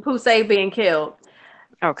to Poussey being killed.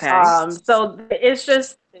 Okay. So it's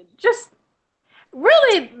just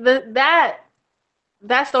really that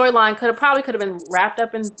storyline could have been wrapped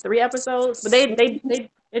up in 3 episodes, but they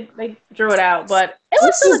drew it out. But it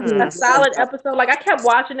was still a solid episode. Like I kept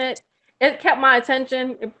watching it. It kept my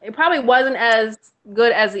attention. It probably wasn't as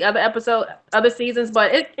good as the other seasons,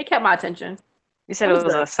 but it kept my attention. You said it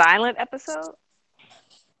was a silent episode?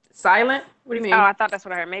 Silent? What do you mean? Oh, I thought that's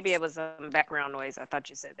what I heard. Maybe it was background noise. I thought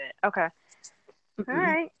you said that. Okay. Mm-hmm. All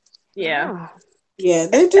right. Yeah. Oh. Yeah,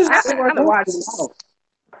 they just I want to watch.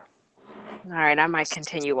 All right, I might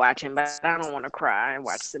continue watching, but I don't want to cry and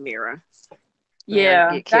watch Samira.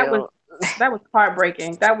 Yeah, that was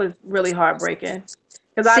heartbreaking. That was really heartbreaking.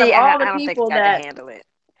 Because out of all the people that handle it,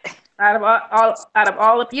 out of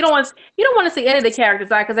all the you don't want to see any of the characters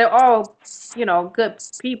die because they're all good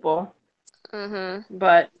people. Mm-hmm.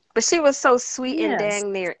 But she was so sweet and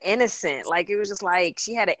dang near innocent. Like it was just like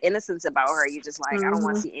she had an innocence about her. You just like I don't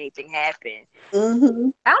want to see anything happen. Mm-hmm.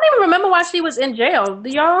 I don't even remember why she was in jail. Do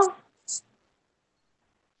y'all?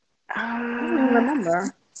 I don't even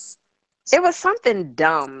remember. It was something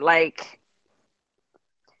dumb. Like,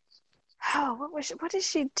 what did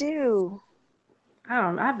she do? I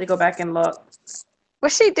don't know. I have to go back and look.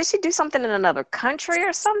 Did she do something in another country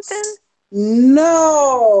or something?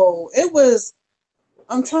 No, it was.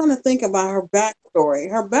 I'm trying to think about her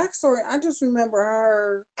backstory. I just remember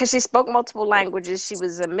her because she spoke multiple languages. She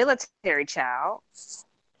was a military child.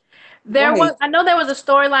 Right. I know there was a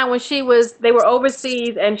storyline when they were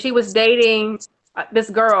overseas and she was dating this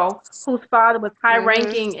girl whose father was high Mm-hmm.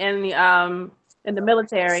 ranking in the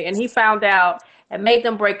military, and he found out and made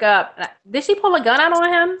them break up. Did she pull a gun out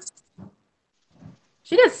on him?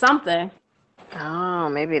 She did something. Oh,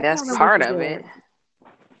 maybe I can't that's remember what part she of it. did.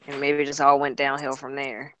 And maybe it just all went downhill from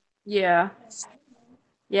there. Yeah.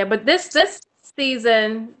 Yeah, but this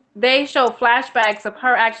season they show flashbacks of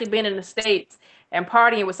her actually being in the States and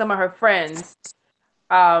partying with some of her friends.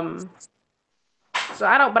 Um, so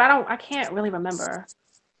I can't really remember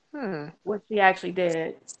Hmm. what she actually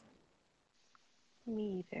did.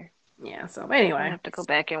 Me either. Yeah, so I'll anyway. have to go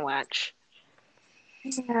back and watch.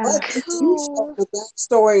 Yeah. But they do show Cool. the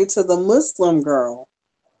backstory to the Muslim girl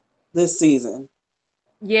this season.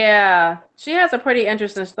 Yeah, she has a pretty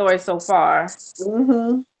interesting story so far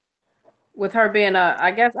Mm-hmm. with her being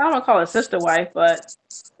I guess I don't want to call her sister wife, but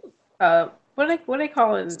what are they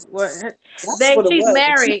calling That's what it she's was. She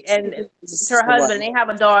married and was a to her sister wife. husband, and they have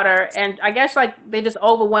a daughter, and I guess like they just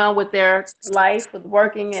overwhelmed with their life with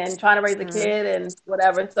working and trying to raise a Mm-hmm. kid and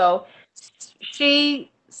whatever. So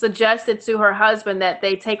she suggested to her husband that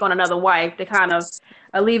they take on another wife to kind of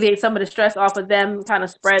alleviate some of the stress off of them, kind of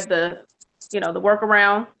spread the work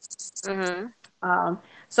around. Mm-hmm.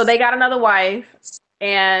 So they got another wife,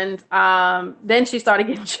 and then she started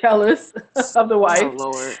getting jealous of the Oh wife.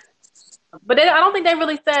 Lord. But I don't think they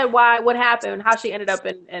really said what happened, how she ended up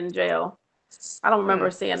in jail. I don't Hmm. remember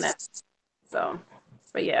seeing that. So,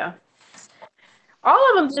 but yeah,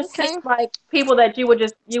 all of them just seem Okay. like people that you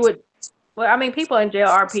would. Well, I mean, people in jail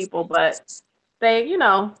are people, but they,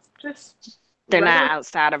 just They're not regular.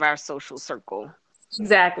 outside of our social circle.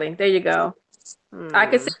 Exactly. There you go. I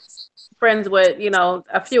could Hmm. see friends with,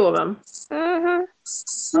 a few of them.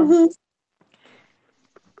 Mm-hmm. Mm-hmm.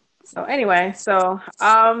 So anyway,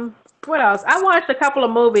 what else? I watched a couple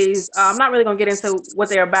of movies. I'm not really gonna get into what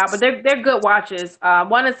they're about, but they're good watches.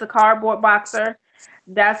 One is The Cardboard Boxer.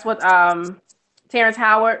 That's with Terrence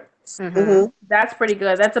Howard. Mm-hmm. Mm-hmm. That's pretty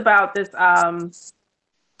good. That's about this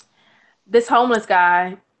homeless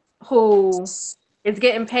guy who is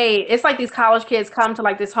getting paid. It's like these college kids come to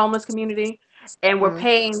like this homeless community, and we're Mm-hmm.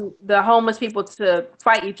 paying the homeless people to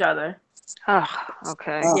fight each other. Oh,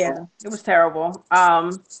 okay. Uh-oh. Yeah, it was terrible.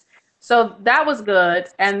 So that was good.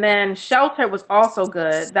 And then Shelter was also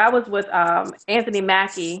good. That was with Anthony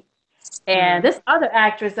Mackie and Mm-hmm. this other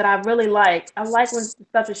actress that I really like. I like when the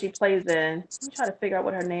stuff that she plays in. Let me try to figure out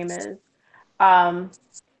what her name is. Um,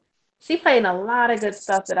 she played in a lot of good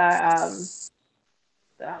stuff that I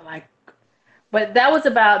like. But that was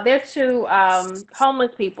about they're two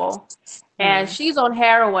homeless people, and Mm-hmm. she's on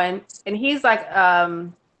heroin, and he's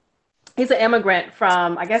an immigrant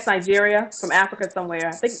from I guess Nigeria, from Africa somewhere.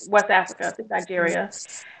 I think West Africa. I think Mm-hmm. Nigeria.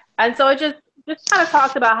 And so it just kind of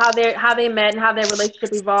talks about how they met and how their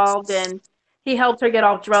relationship evolved, and he helped her get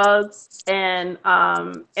off drugs, and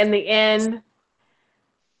in the end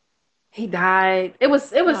he died. It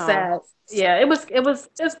was Oh, sad. Yeah, it's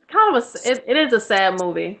kind of it is a sad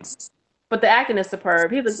movie, but the acting is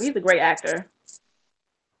superb. He's a great actor.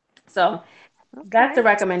 So that's okay. a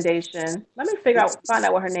recommendation. Let me find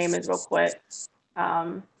out what her name is real quick.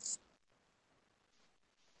 Um,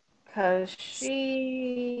 cause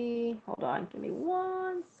hold on, give me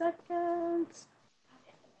 1 second.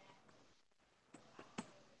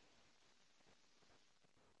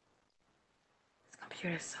 This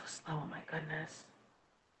computer is so slow. Oh my goodness.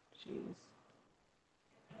 Jeez.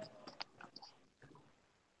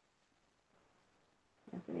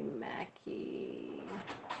 Anthony Mackie.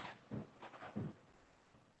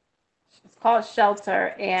 It's called Shelter,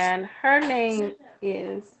 and her name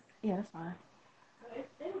is yeah, that's fine.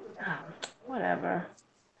 Whatever.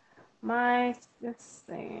 This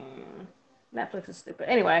thing. Netflix is stupid.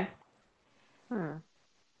 Anyway, Hmm.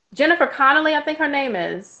 Jennifer Connelly, I think her name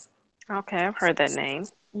is. Okay, I've heard that name.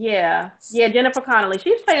 Yeah, yeah, Jennifer Connelly.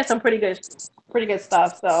 She's playing some pretty good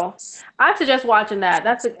stuff. So I suggest watching that.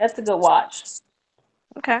 That's a good watch.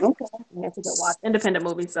 Okay, Okay. Yeah, it's a good watch. Independent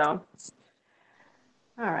movie. So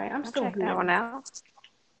all right, I'm I'll still check that one here. out.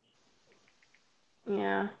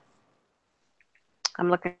 Yeah. I'm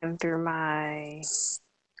looking through my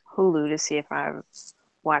Hulu to see if I've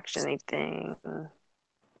watched anything.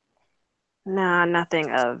 Nah,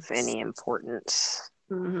 nothing of any importance.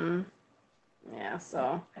 Mhm. Yeah.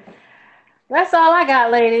 So that's all I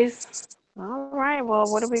got, ladies. All right, well,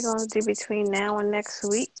 what are we going to do between now and next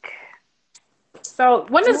week? So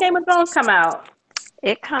when does Game of Thrones come out?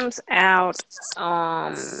 It comes out,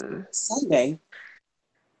 Sunday.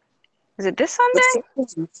 is it this The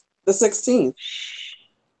Sunday? 16th. The 16th. Shh.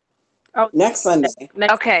 Oh, Next Sunday.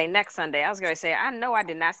 Okay, next Sunday. I was gonna say, I know I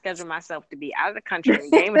did not schedule myself to be out of the country in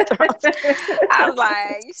Game of Thrones. I was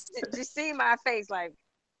like, you see my face, like,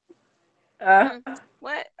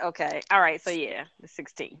 what? Okay, all right. So yeah, the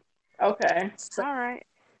 16th. Okay. All right,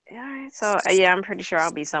 all right. So yeah, I'm pretty sure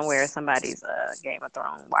I'll be somewhere at somebody's Game of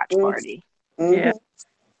Thrones watch party. Yeah. Mm-hmm.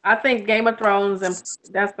 I think Game of Thrones, and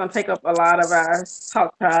that's going to take up a lot of our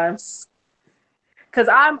talk time. Because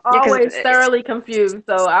I'm Yeah, because always thoroughly confused,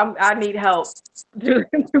 so I need help.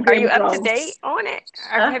 are you up to date on it?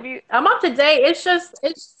 Have you? I'm up to date. It's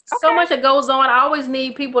so much that goes on. I always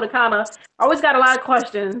need people to I always got a lot of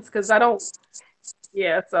questions because I don't.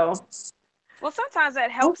 Yeah, so. Well, sometimes that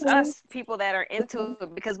helps us people that are into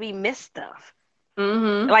it because we miss stuff.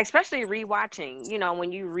 Mm-hmm. Like especially rewatching.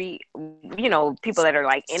 When you people that are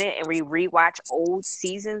like in it and we rewatch old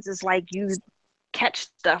seasons, it's like you catch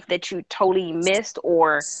stuff that you totally missed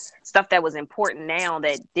or stuff that was important now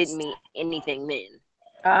that didn't mean anything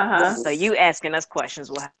then. So you asking us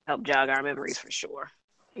questions will help jog our memories for sure.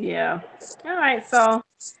 Yeah. All right. So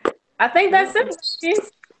I think that's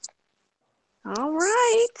it. All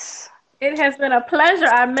right. It has been a pleasure.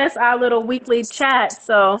 I miss our little weekly chat.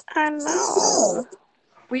 So I know.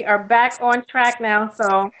 we are back on track now.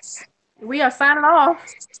 So we are signing off.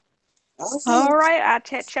 All right. I'll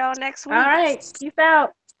chat y'all next week. All right. Peace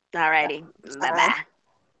out. All righty. Bye-bye.